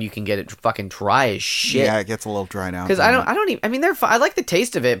parmesan, you can get it fucking dry as shit. Yeah, it gets a little dried out. Because I don't even. I mean, they're. I like the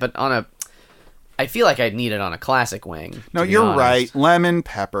taste of it, but I feel like I'd need it on a classic wing. No, to be you're honest. right. Lemon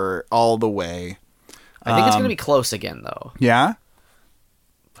pepper all the way. I think it's gonna be close again though. Yeah.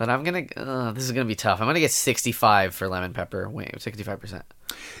 But I'm gonna. This is gonna be tough. I'm gonna get 65 for lemon pepper wing. 65%.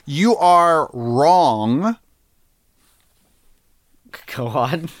 You are wrong. Go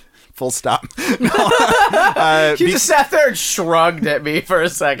on. Full stop. You just sat there and shrugged at me for a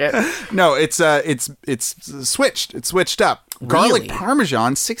second. No, it's switched. It's switched up. Garlic Really?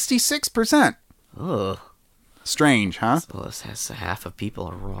 parmesan, 66%. Ugh. Strange, huh? Well, this has half of people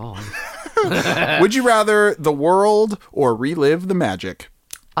are wrong. Would you rather the world or relive the magic?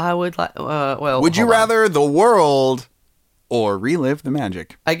 I would like. Well, Would you hold on. rather the world or relive the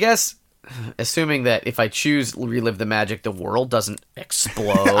magic? I guess, assuming that if I choose relive the magic, the world doesn't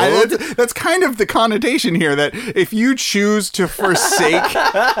explode. That's kind of the connotation here, that if you choose to forsake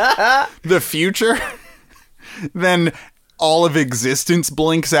the future, then all of existence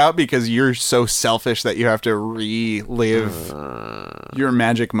blinks out because you're so selfish that you have to relive your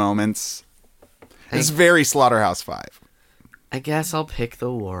magic moments. It's very Slaughterhouse-Five. I guess I'll pick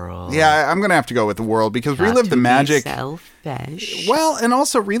the world. Yeah, I'm going to have to go with the world because Not relive the to be magic. selfish. Well, and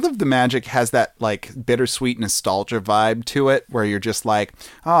also relive the magic has that like bittersweet nostalgia vibe to it where you're just like,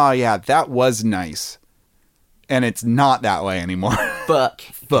 oh yeah, that was nice. And it's not that way anymore. Fuck.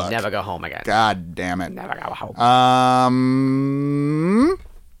 Fuck. Never go home again. God damn it. Never go home.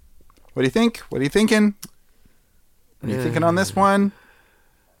 What do you think? What are you thinking? What are you thinking on this one?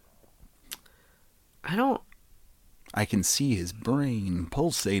 I don't. I can see his brain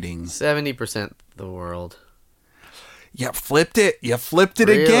pulsating. 70% the world. You flipped it. You flipped it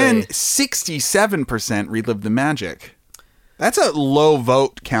Really? again. 67% relive the magic. That's a low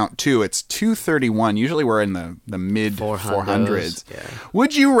vote count, too. It's 231. Usually we're in the mid 400s. Yeah.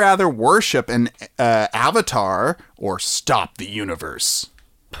 Would you rather worship an avatar or stop the universe?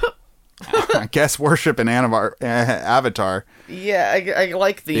 I guess worship an avatar. Yeah, I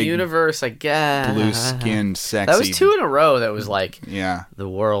like the Big universe, I guess. Blue-skinned, sexy. That was 2 in a row that was like, Yeah. the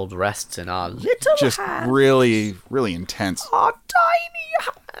world rests in our little Just hands. really, really intense. Our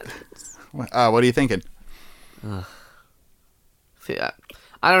tiny hands. What are you thinking? Yeah.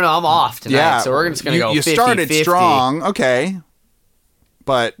 I don't know, I'm off tonight, so we're just going to go 50-50. You started strong, okay.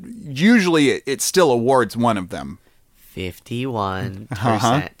 But usually it still awards one of them.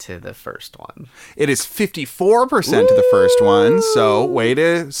 51% to the first one. It is 54% to the first one, so way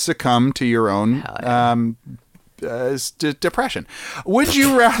to succumb to your own depression. Would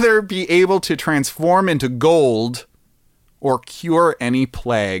you rather be able to transform into gold or cure any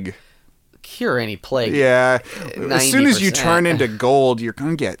plague? Cure any plague. Yeah. As soon as you 90%. turn into gold, you're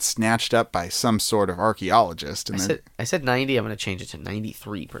going to get snatched up by some sort of archaeologist and I said 90, I'm going to change it to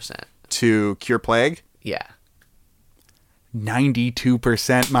 93%. to cure plague. Yeah.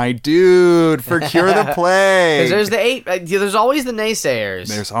 92%, my dude, for cure the plague. Because there's the 8, there's always the naysayers.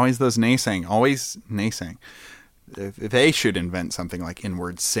 There's always those naysaying, always naysaying. They should invent something like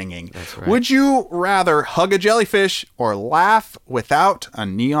inward singing. That's right. Would you rather hug a jellyfish or laugh without a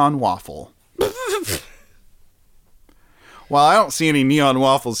neon waffle? Well, I don't see any neon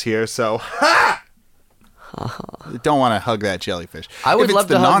waffles here, so don't want to hug that jellyfish. I would If it's love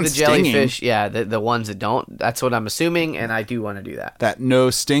to hug the non-stinging, jellyfish. Yeah, the ones that don't. That's what I'm assuming, and I do want to do that. That no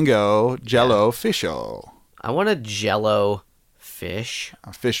stingo jello fisho. I want a Jello fish.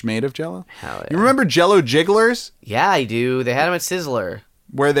 A fish made of jello? Hell yeah. You remember Jello Jigglers? Yeah, I do. They had them at Sizzler.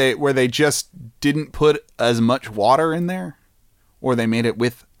 Where they just didn't put as much water in there? Or they made it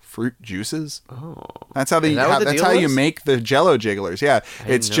with fruit juices? Oh, That's how Is that what the that's deal how you was? make the Jello Jigglers. Yeah,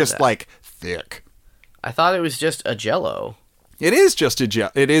 didn't it's know just that. like thick. I thought it was just a Jello. It is just it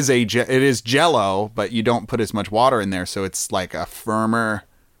is Jello, but you don't put as much water in there, so it's like a firmer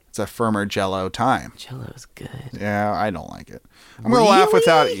Jello time. Jello's good. Yeah, I don't like it. I'm gonna laugh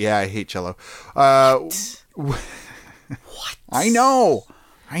without. Yeah, I hate Jello. What? I know.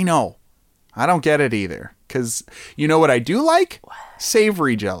 I don't get it either. Because you know what I do like?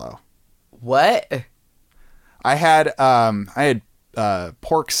 Savory Jello. What? I had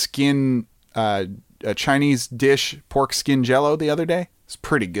pork skin a Chinese dish pork skin jello the other day. It's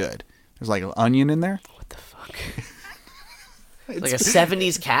pretty good. There's like an onion in there. What the fuck? Like a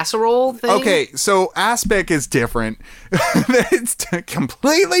 70s casserole thing? Okay, so aspic is different. It's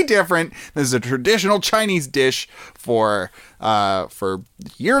completely different. This is a traditional Chinese dish for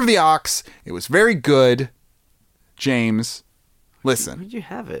Year of the Ox. It was very good. James, listen. Where did you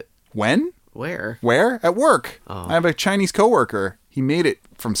have it? When? Where? Where? At work. Oh. I have a Chinese coworker. He made it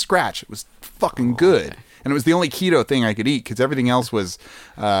from scratch. It was fucking good. okay. And it was the only keto thing I could eat because everything else was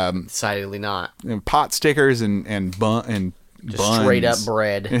Decidedly not. pot stickers and bun and Just buns. straight up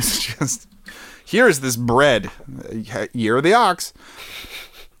bread. It's just, here's this bread. Year of the Ox.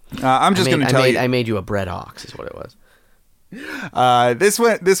 I'm just going to tell you. I made you a bread ox, is what it was. This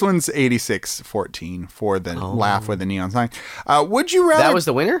one's 86-14 for the laugh with the neon sign. Would you rather? That was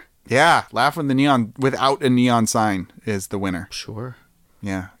the winner? Yeah, laugh with the neon without a neon sign is the winner. Sure.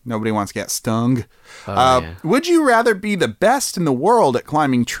 Yeah, nobody wants to get stung. Yeah. Would you rather be the best in the world at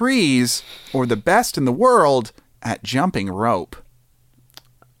climbing trees or the best in the world at jumping rope?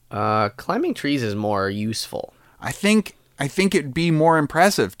 Climbing trees is more useful. I think it'd be more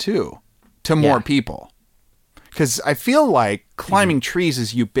impressive too to more Yeah. people. Because I feel like climbing trees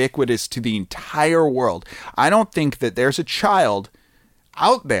is ubiquitous to the entire world. I don't think that there's a child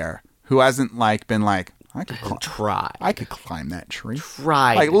out there who hasn't like been like, I could climb that tree.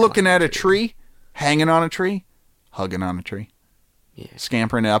 Try. Like to looking climb at a tree, hanging on a tree, hugging on a tree,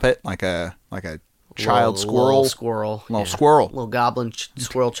 scampering up it like a child Little squirrel, squirrel. little squirrel. Little goblin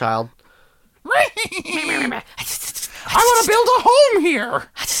squirrel child. I want to build a home here.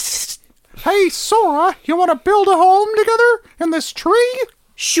 Hey, Sora, you want to build a home together in this tree?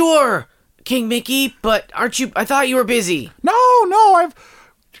 Sure, King Mickey, but aren't you... I thought you were busy. No, I've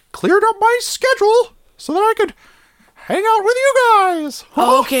cleared up my schedule so that I could hang out with you guys.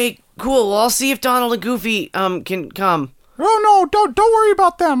 Oh, okay, cool. Well, I'll see if Donald and Goofy can come. Oh, no, don't worry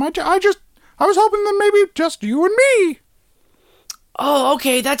about them. I was hoping that maybe just you and me. Oh,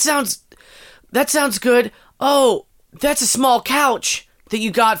 okay, that sounds good. Oh, that's a small couch that you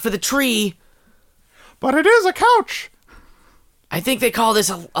got for the tree. But it is a couch. I think they call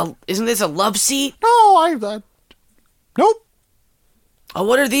this isn't this a love seat? No, nope. Oh,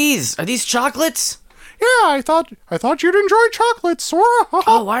 what are these? Are these chocolates? Yeah, I thought you'd enjoy chocolate, Sora.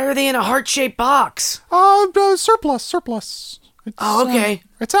 Oh, why are they in a heart-shaped box? Surplus. It's, Oh, okay.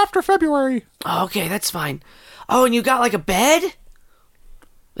 It's after February. Oh, okay, that's fine. Oh, and you got like a bed?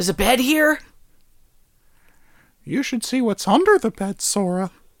 There's a bed here? You should see what's under the bed, Sora.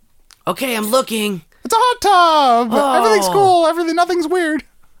 Okay, I'm looking. It's a hot tub. Oh. Everything's cool. Nothing's weird.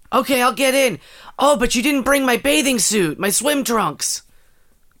 Okay, I'll get in. Oh, but you didn't bring my bathing suit, my swim trunks.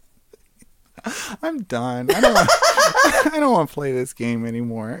 I'm done. I don't want to play this game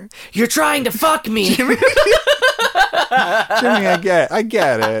anymore. You're trying to fuck me. Jimmy, I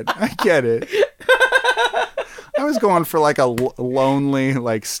get it. I was going for like a lonely,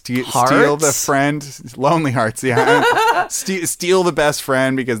 like steal the friend, lonely hearts. Yeah, steal the best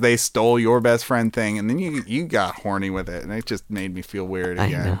friend because they stole your best friend thing, and then you got horny with it, and it just made me feel weird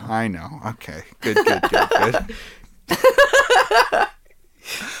again. I know. Okay, good.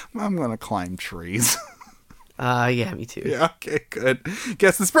 I'm gonna climb trees. Yeah, me too. Yeah. Okay. Good.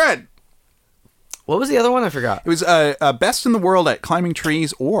 Guess the spread. What was the other one? I forgot. It was best in the world at climbing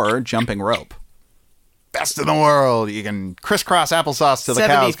trees or jumping rope. Best in the world. You can crisscross applesauce till the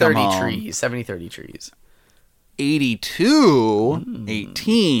cows come home. 70-30 trees.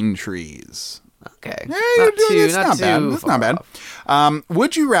 18 trees. Okay. That's not bad.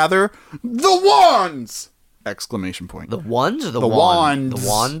 Would you rather the wands! Exclamation point. The ones or the wands? The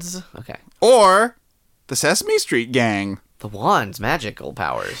wands? Okay. Or the Sesame Street gang. The wands, magical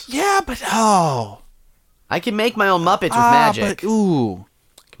powers. Yeah, but I can make my own Muppets with magic. But, ooh. I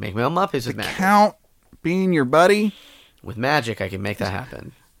can make my own Muppets with magic. Count being your buddy? With magic, I can make that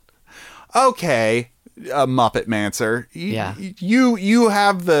happen. Okay, Muppet Mancer. Yeah. You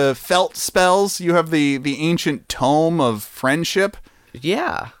have the felt spells. You have the ancient tome of friendship.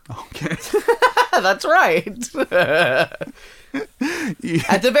 Yeah. Okay. That's right.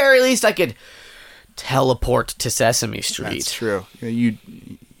 At the very least, I could teleport to Sesame Street. That's true. You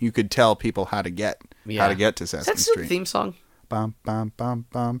could tell people how to get to Sesame Is that still the Street. theme song? Bum, bum, bum,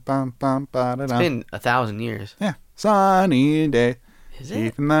 bum, bum, bum, ba-da-dum. It's been 1,000 years. Yeah. Sunny day. Is it?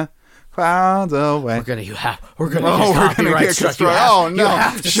 Keeping the clouds away. We're gonna get get copyright struck. Oh no!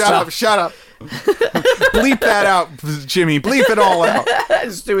 Shut up! Bleep that out, Jimmy. Bleep it all out.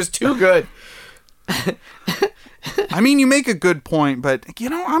 It was too good. I mean, you make a good point, but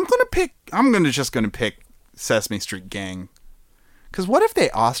I'm just gonna pick Sesame Street Gang, Because what if they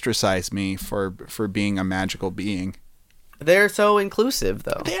ostracize me for being a magical being? They're so inclusive,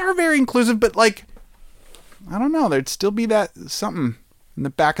 though. They are very inclusive, but like, I don't know. There'd still be that something in the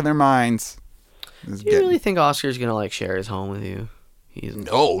back of their minds. Do you really think Oscar's gonna like share his home with you? He's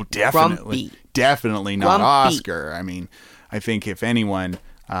no, definitely, grumpy. definitely not Grumpy. Oscar. I mean, I think if anyone,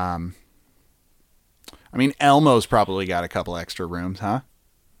 Elmo's probably got a couple extra rooms, huh?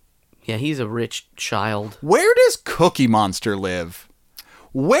 Yeah, he's a rich child. Where does Cookie Monster live?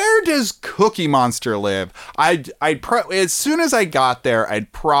 Where does Cookie Monster live? As soon as I got there,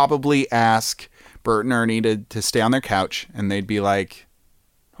 I'd probably ask Bert and Ernie to stay on their couch, and they'd be like,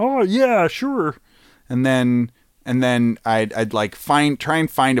 "Oh yeah, sure." And then I'd like try and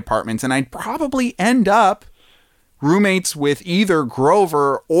find apartments, and I'd probably end up roommates with either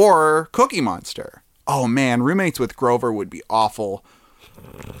Grover or Cookie Monster. Oh man, roommates with Grover would be awful.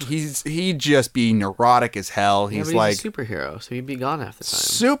 He'd just be neurotic as hell. He's like a superhero, so he'd be gone half the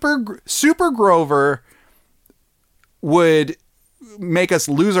time. Super Grover would make us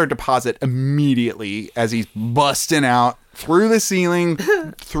lose our deposit immediately as he's busting out through the ceiling,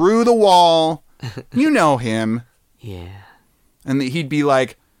 through the wall. You know him. Yeah. And he'd be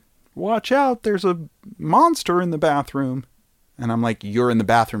like, "Watch out, there's a monster in the bathroom." And I'm like, "You're in the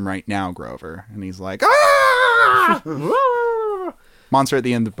bathroom right now, Grover." And he's like, "Ah!" Monster at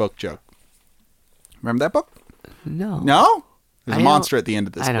the end of the book joke. Remember that book? No. No? There's a monster at the end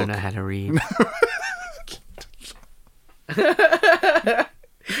of this book. I don't know how to read.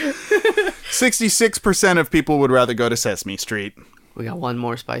 66% of people would rather go to Sesame Street. We got one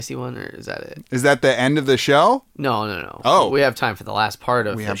more spicy one, or is that it? Is that the end of the show? No. Oh. We have time for the last part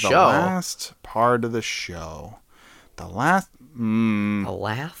of the show. The last part of the show. The last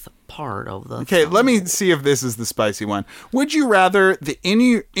part of the Okay, show. let me see if this is the spicy one. Would you rather the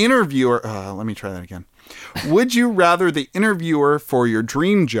interviewer... let me try that again. Would you rather the interviewer for your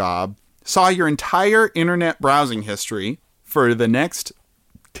dream job saw your entire internet browsing history for the next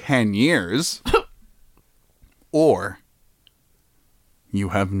 10 years, or you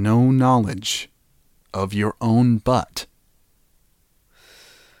have no knowledge of your own butt?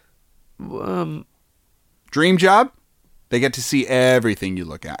 Dream job, they get to see everything you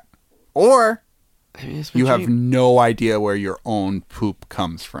look at. Or you have no idea where your own poop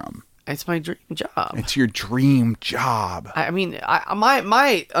comes from. It's my dream job. It's your dream job. My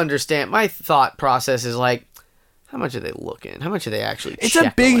thought process is like, how much are they looking? How much are they actually It's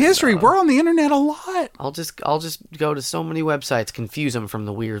a big history. We're on the internet a lot. I'll just go to so many websites, confuse them from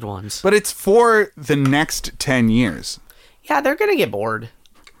the weird ones. But it's for the next 10 years. Yeah, they're going to get bored.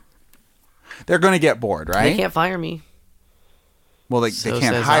 They're going to get bored, right? They can't fire me. Well, they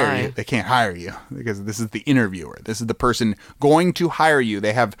can't hire you. They can't hire you because this is the interviewer. This is the person going to hire you.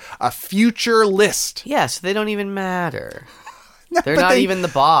 They have a future list. Yes, they don't even matter. No, they're not even the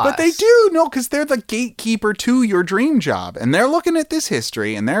boss. But they do. No, because they're the gatekeeper to your dream job. And they're looking at this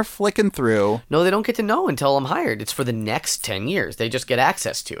history and they're flicking through. No, they don't get to know until I'm hired. It's for the next 10 years. They just get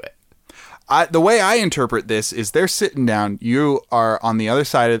access to it. The way I interpret this is they're sitting down. You are on the other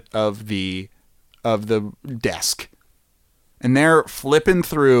side of the desk. And they're flipping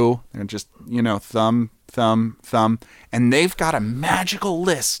through. They're just, thumb. And they've got a magical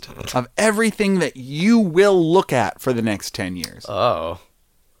list of everything that you will look at for the next 10 years. Oh.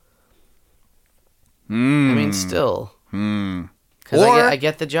 I mean, still. Because I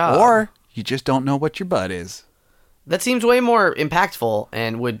get the job. Or you just don't know what your butt is. That seems way more impactful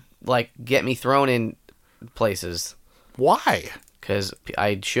and would, get me thrown in places. Why? Because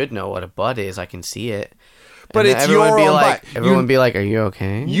I should know what a butt is. I can see it. But it's your own butt. Everyone would be like, "Are you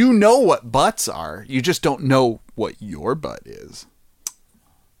okay?" You know what butts are. You just don't know what your butt is.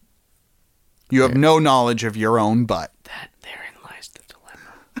 You have no knowledge of your own butt. Therein lies the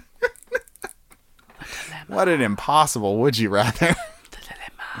dilemma. What an impossible would you rather.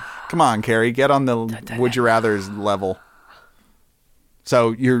 Come on, Carrie, get on the would you rather's level.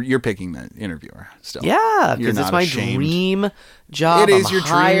 So you're picking the interviewer still. Yeah, because it's my dream job. It is your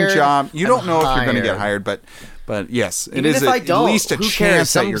dream job. You don't know if you're going to get hired, but yes, it is at least a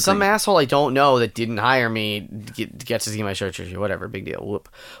chance that you're some asshole I don't know that didn't hire me gets to see my shirt, whatever, big deal. Whoop,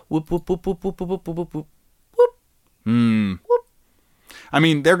 whoop, whoop, whoop, whoop, whoop, whoop, whoop, whoop, whoop. Whoop. I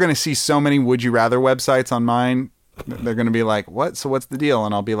mean, they're going to see so many would you rather websites on mine. They're going to be like, "What? So what's the deal?"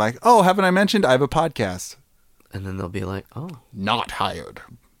 And I'll be like, "Oh, haven't I mentioned I have a podcast?" And then they'll be like, "Oh, not hired."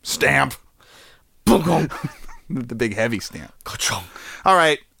 Stamp. The big heavy stamp. All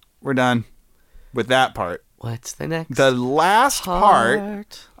right, we're done with that part. What's the next? The last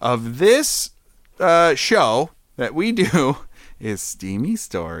part of this show that we do is Steamy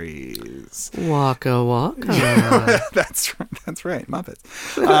Stories. Waka waka. That's right,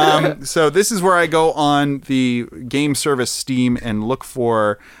 Muppets. So this is where I go on the game service Steam and look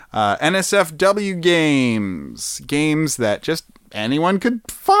for NSFW games that just anyone could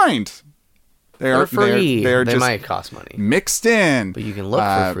find. They're free. They're They just might cost money, mixed in. but you can look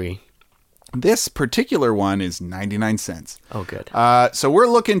for free. This particular one is 99 cents. Oh, good. So we're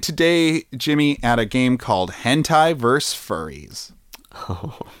looking today, Jimmy, at a game called Hentai vs. Furries.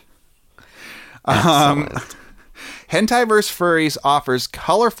 Excellent. Hentai vs. Furries offers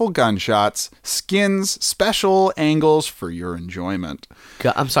colorful gunshots, skins, special angles for your enjoyment.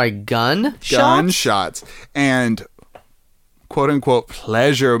 I'm sorry, gun shots? Gunshots. And quote-unquote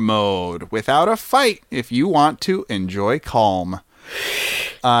pleasure mode without a fight if you want to enjoy calm.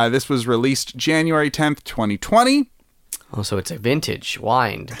 This was released January 10th, 2020. Oh, so it's a vintage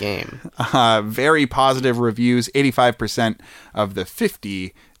wind game. Very positive reviews. 85% of the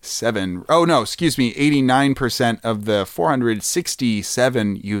 89% of the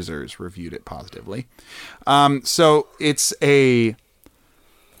 467 users reviewed it positively. So it's a,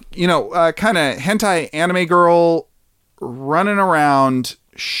 kind of hentai anime girl running around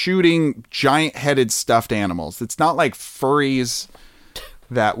shooting giant-headed stuffed animals. It's not like furries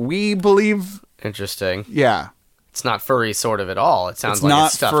that we believe. Interesting. Yeah. It's not furry sort of at all. It sounds It's like not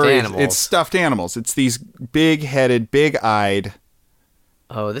it's stuffed furries. animals. It's stuffed animals. It's these big-headed, big-eyed.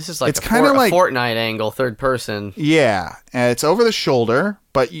 Oh, this is like It's a kinda like- Fortnite angle, third person. Yeah, and it's over the shoulder,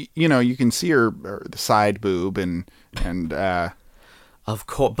 but you can see her the side boob and Of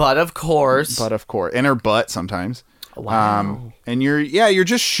course, but of course. butt, of course, and her butt sometimes. Wow. And you're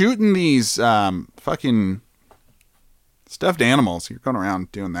just shooting these fucking stuffed animals. You're going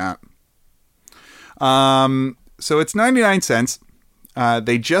around doing that. So it's 99 cents.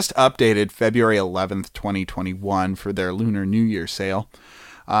 They just updated February 11th, 2021 for their Lunar New Year sale.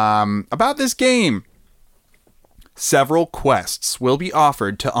 About this game, several quests will be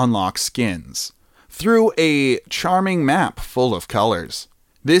offered to unlock skins through a charming map full of colors.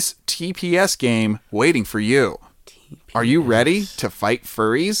 This TPS game waiting for you. Are you ready to fight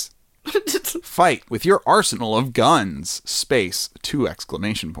furries? Fight with your arsenal of guns. Space 2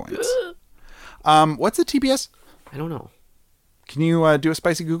 exclamation points. What's a TPS? I don't know. Can you do a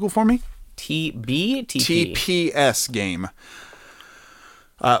spicy Google for me? TP? TPS game.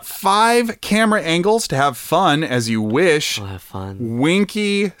 5 camera angles to have fun as you wish. I'll have fun.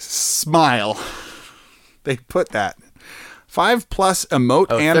 Winky smile. They put that. 5+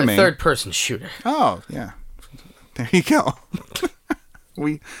 emote anime. Third person shooter. Oh, yeah. There you go.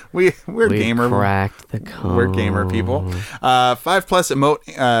 we're gamer. Cracked the code. We're gamer people. 5+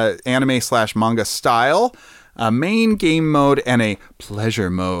 emote anime / manga style. A main game mode and a pleasure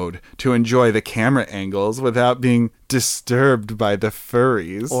mode to enjoy the camera angles without being disturbed by the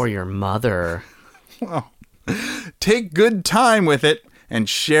furries. Or your mother. Well, take good time with it and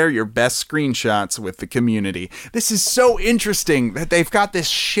share your best screenshots with the community. This is so interesting that they've got this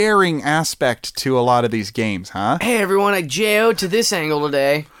sharing aspect to a lot of these games, huh? Hey everyone, I JO'd to this angle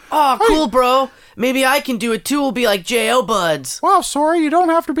today. Oh, cool, bro. Maybe I can do it too. We'll be like JO buds. Well, sorry, you don't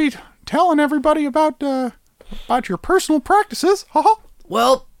have to be telling everybody about your personal practices.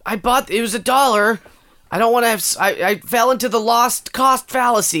 Well, it was $1. I don't want to have, I fell into the lost cost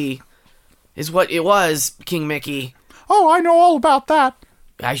fallacy, is what it was, King Mickey. Oh, I know all about that.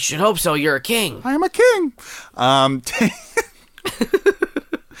 I should hope so. You're a king. I am a king.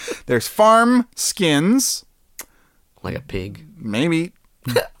 There's farm skins. Like a pig. Maybe.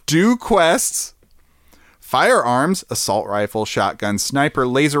 Do quests. Firearms. Assault rifle, shotgun, sniper,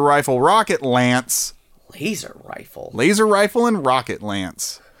 laser rifle, rocket lance. Laser rifle. Laser rifle and rocket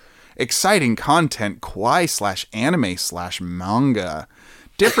lance. Exciting content. Kawaii / anime / manga.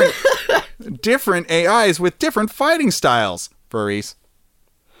 Different AIs with different fighting styles. Furries.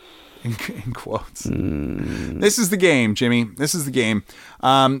 In quotes. This is the game, Jimmy. This is the game.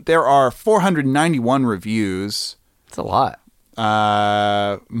 There are 491 reviews. That's a lot.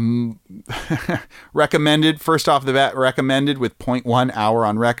 Recommended, first off the bat, recommended with 0.1 hour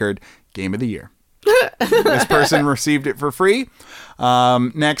on record. Game of the year. This person received it for free.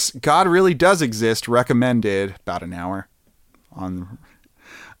 Next, God Really Does Exist. Recommended about an hour on.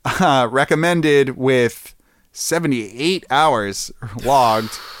 Recommended with 78 hours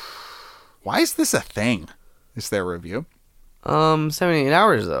logged. Why is this a thing? Is their review? 78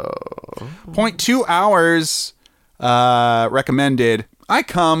 hours though. 0.2 hours recommended. I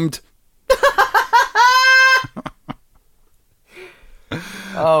cummed.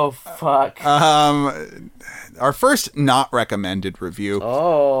 Oh fuck. Our first not recommended review.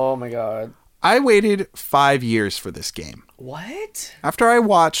 Oh my god. I waited 5 years for this game. What? After I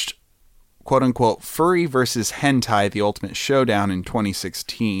watched, quote-unquote, Furry vs. Hentai, The Ultimate Showdown in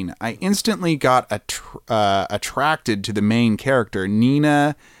 2016, I instantly got attracted to the main character,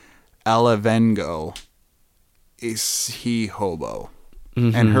 Nina Elevengo Ishihobo,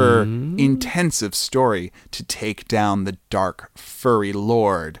 and her intensive story to take down the dark furry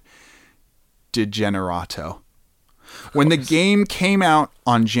lord, Degenerato. When the game came out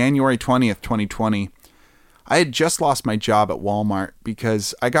on January 20th, 2020, I had just lost my job at Walmart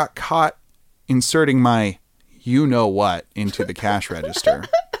because I got caught inserting my you-know-what into the cash register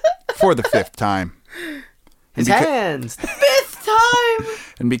for the 5th time. His hands! 5th time!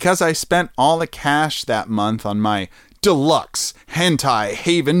 And because I spent all the cash that month on my deluxe Hentai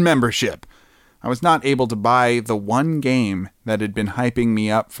Haven membership, I was not able to buy the one game that had been hyping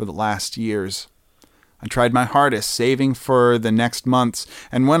me up for the last years. I tried my hardest saving for the next months,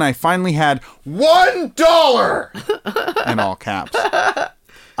 and when I finally had $1 in all caps,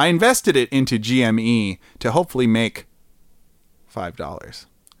 I invested it into GME to hopefully make $5.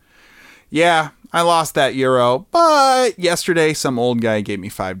 Yeah, I lost that euro, but yesterday some old guy gave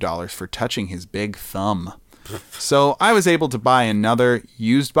me $5 for touching his big thumb. So I was able to buy another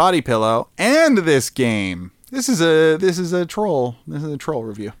used body pillow and this game. This is a troll. This is a troll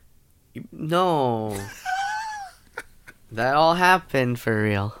review. No. That all happened for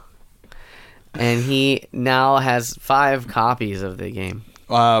real. And he now has 5 copies of the game.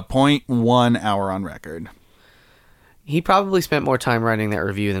 0.1 hour on record. He probably spent more time writing that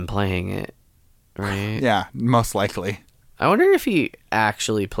review than playing it, right? Yeah, most likely. I wonder if he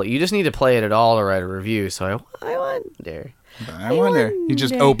actually play. You just need to play it at all to write a review. So I wonder. I wonder. He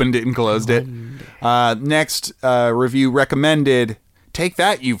just opened it and closed it. Next review recommended. Take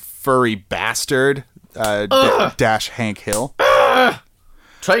that, you furry bastard. Dash Hank Hill.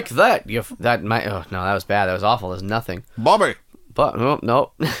 Take that. That might. Oh no, that was bad. That was awful. There's nothing. Bobby. But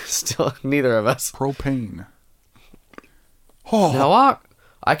no, still neither of us. Propane. Oh. Now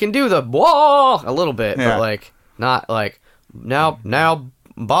I can do the whoa a little bit, Yeah. but like not like now,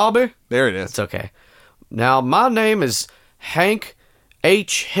 Bobby. There it is. It's okay. Now my name is Hank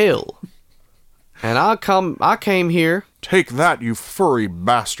H. Hill, and I came here. Take that, you furry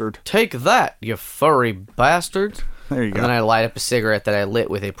bastard. Take that, you furry bastard. There you go. And then I light up a cigarette that I lit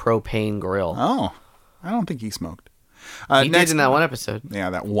with a propane grill. Oh, I don't think he smoked. He did in that one episode. Yeah,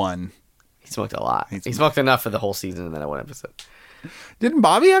 that one. He smoked a lot. He smoked enough for the whole season in that one episode. Didn't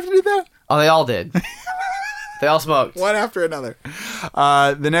Bobby have to do that? Oh, they all did. They all smoked. One after another.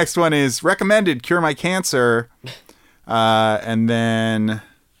 The next one is recommended Cure My Cancer. And then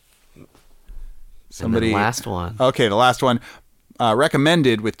somebody. And then last one. Okay, the last one.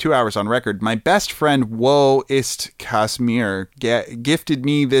 Recommended with 2 hours on record. My best friend Woe Ist Kashmir gifted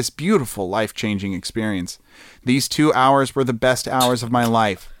me this beautiful life-changing experience. These 2 hours were the best hours of my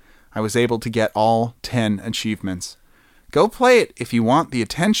life. I was able to get all 10 achievements. Go play it if you want the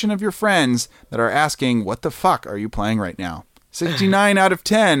attention of your friends that are asking, what the fuck are you playing right now? 69 out of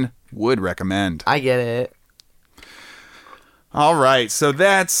 10 would recommend. I get it. All right, so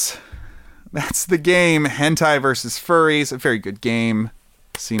that's the game, Hentai versus Furries. A very good game,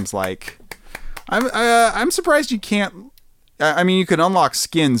 seems like. I'm surprised you can't. I mean, you can unlock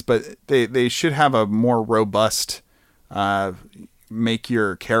skins, but they should have a more robust make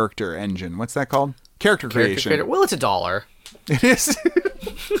your character engine. What's that called? Character creation. Well, it's $1. It is.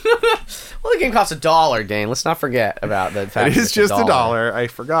 Well, the game costs $1, Dane. Let's not forget about the fact it is just $1. I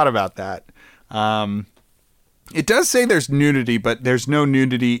forgot about that. It does say there's nudity, but there's no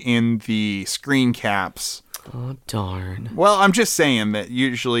nudity in the screen caps. Oh, darn. Well, I'm just saying that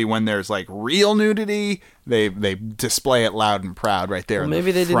usually when there's like real nudity, they display it loud and proud right there. Well,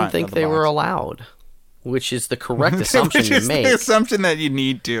 maybe they didn't think they were allowed, which is the correct assumption to make. The assumption that you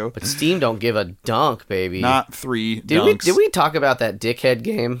need to. But Steam don't give a dunk, baby. Not 3 Did dunks. we talk about that Dickhead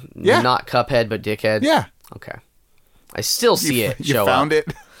game? Yeah. Not Cuphead, but Dickhead? Yeah. Okay. I still see it You show found up.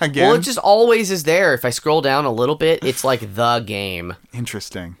 it again? Well, it just always is there. If I scroll down a little bit, it's like the game.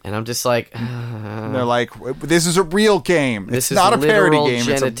 Interesting. And I'm just like... They're like, this is a real game. This It's is not a parody literal game.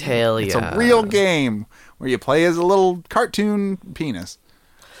 genitalia. It's a real game where you play as a little cartoon penis.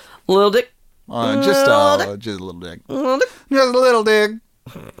 Little dick. Just a little dick. Just a little dick.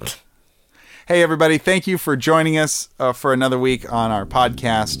 Hey, everybody. Thank you for joining us for another week on our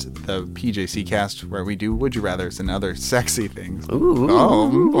podcast, the PJC Cast, where we do Would You Rathers and other sexy things. Ooh.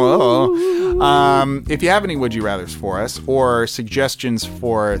 Oh. If you have any Would You Rathers for us or suggestions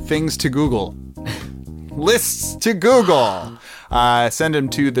for things to Google, lists to Google, send them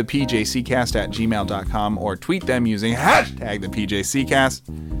to the PJCcast@gmail.com or tweet them using hashtag the PJCcast.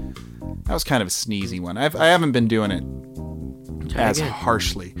 That was kind of a sneezy one. I haven't been doing it as again.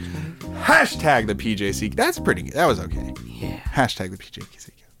 harshly. Hashtag the PJC. That's pretty good. That was okay. Yeah. Hashtag the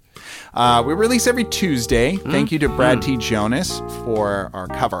PJC. We release every Tuesday. Thank you to Brad T. Jonas for our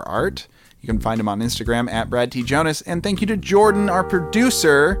cover art. You can find him on Instagram at Brad T. Jonas. And thank you to Jordan, our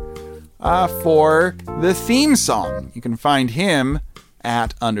producer, for the theme song. You can find him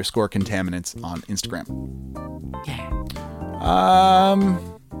at _contaminants on Instagram. Yeah.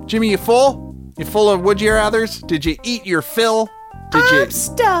 Jimmy, you full? You full of would you rathers? Did you eat your fill? Did you? I'm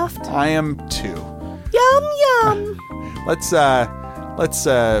stuffed. I am too. Yum yum. Let's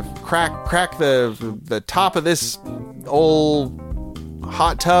crack the top of this old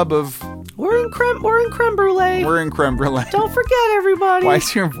hot tub of. We're in creme brulee. We're in creme brulee. Don't forget, everybody. Why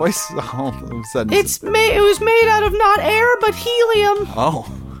is your voice all of a sudden? It was made out of not air but helium.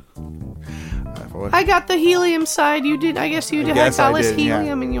 Oh. I got the helium side. You did. I guess you did. Yes, I I got less did,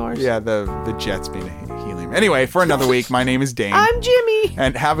 helium in yours. Yeah, the jets being helium. Anyway, for another week, my name is Dane. I'm Jimmy.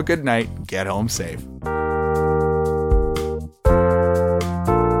 And have a good night. Get home safe.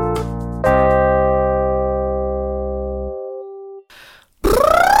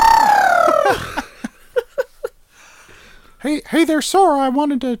 Hey there, Sora. I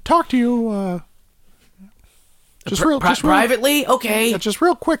wanted to talk to you. Privately? Okay. Just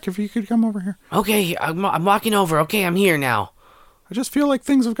real quick, if you could come over here. Okay, I'm walking over. Okay, I'm here now. I just feel like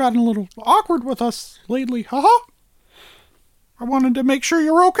things have gotten a little awkward with us lately. Haha. I wanted to make sure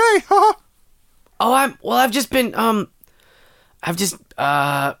you're okay. Haha. Oh, I've just been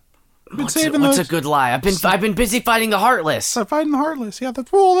what's a good lie? I've been busy fighting the Heartless. Fighting the Heartless. Yeah,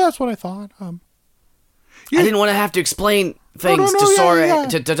 that's what I thought. I didn't want to have to explain things to Sora,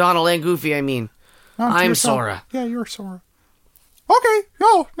 to Donald and Goofy. I mean, I'm Sora. Yeah, you're Sora. Okay.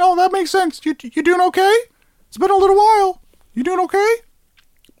 No, that makes sense. You doing okay? It's been a little while. You doing okay?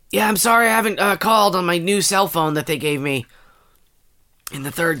 Yeah, I'm sorry I haven't called on my new cell phone that they gave me in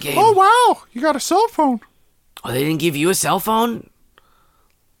the third game. Oh, wow. You got a cell phone. Oh, they didn't give you a cell phone?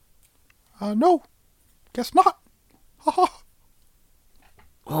 No. Guess not. Haha.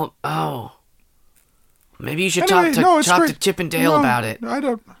 Well, oh. Maybe you should talk to Chip and Dale about it. I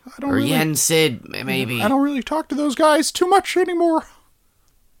don't or really, Yen Sid, maybe. I don't really talk to those guys too much anymore.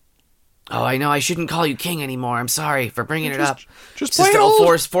 Oh, I know. I shouldn't call you King anymore. I'm sorry for bringing it up. Just plain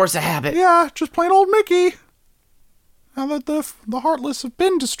old force a habit. Yeah, just plain old Mickey. Now that the Heartless have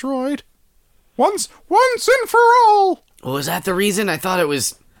been destroyed, once and for all. Well, was that the reason? I thought it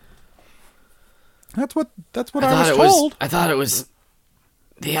was. That's what I was told. I thought it was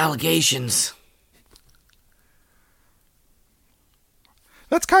the allegations.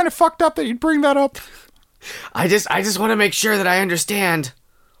 That's kind of fucked up that you'd bring that up. I just want to make sure that I understand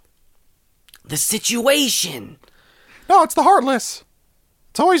the situation. No, it's the Heartless.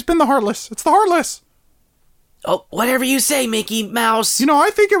 It's always been the Heartless. It's the Heartless. Oh, whatever you say, Mickey Mouse. You know,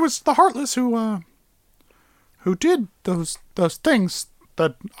 I think it was the Heartless who did those things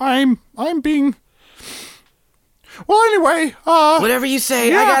that I'm being. Well, anyway, whatever you say.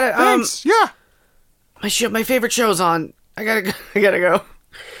 Yeah, I gotta thanks. Yeah. My favorite show's on. I gotta go.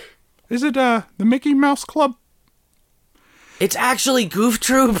 Is it the Mickey Mouse Club? It's actually Goof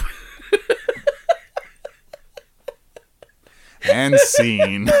Troop. And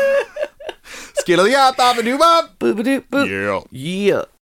scene. Skiddly-yop, bop-a-doo-bop. Boop-a-doop-boop. Yeah. Yeah.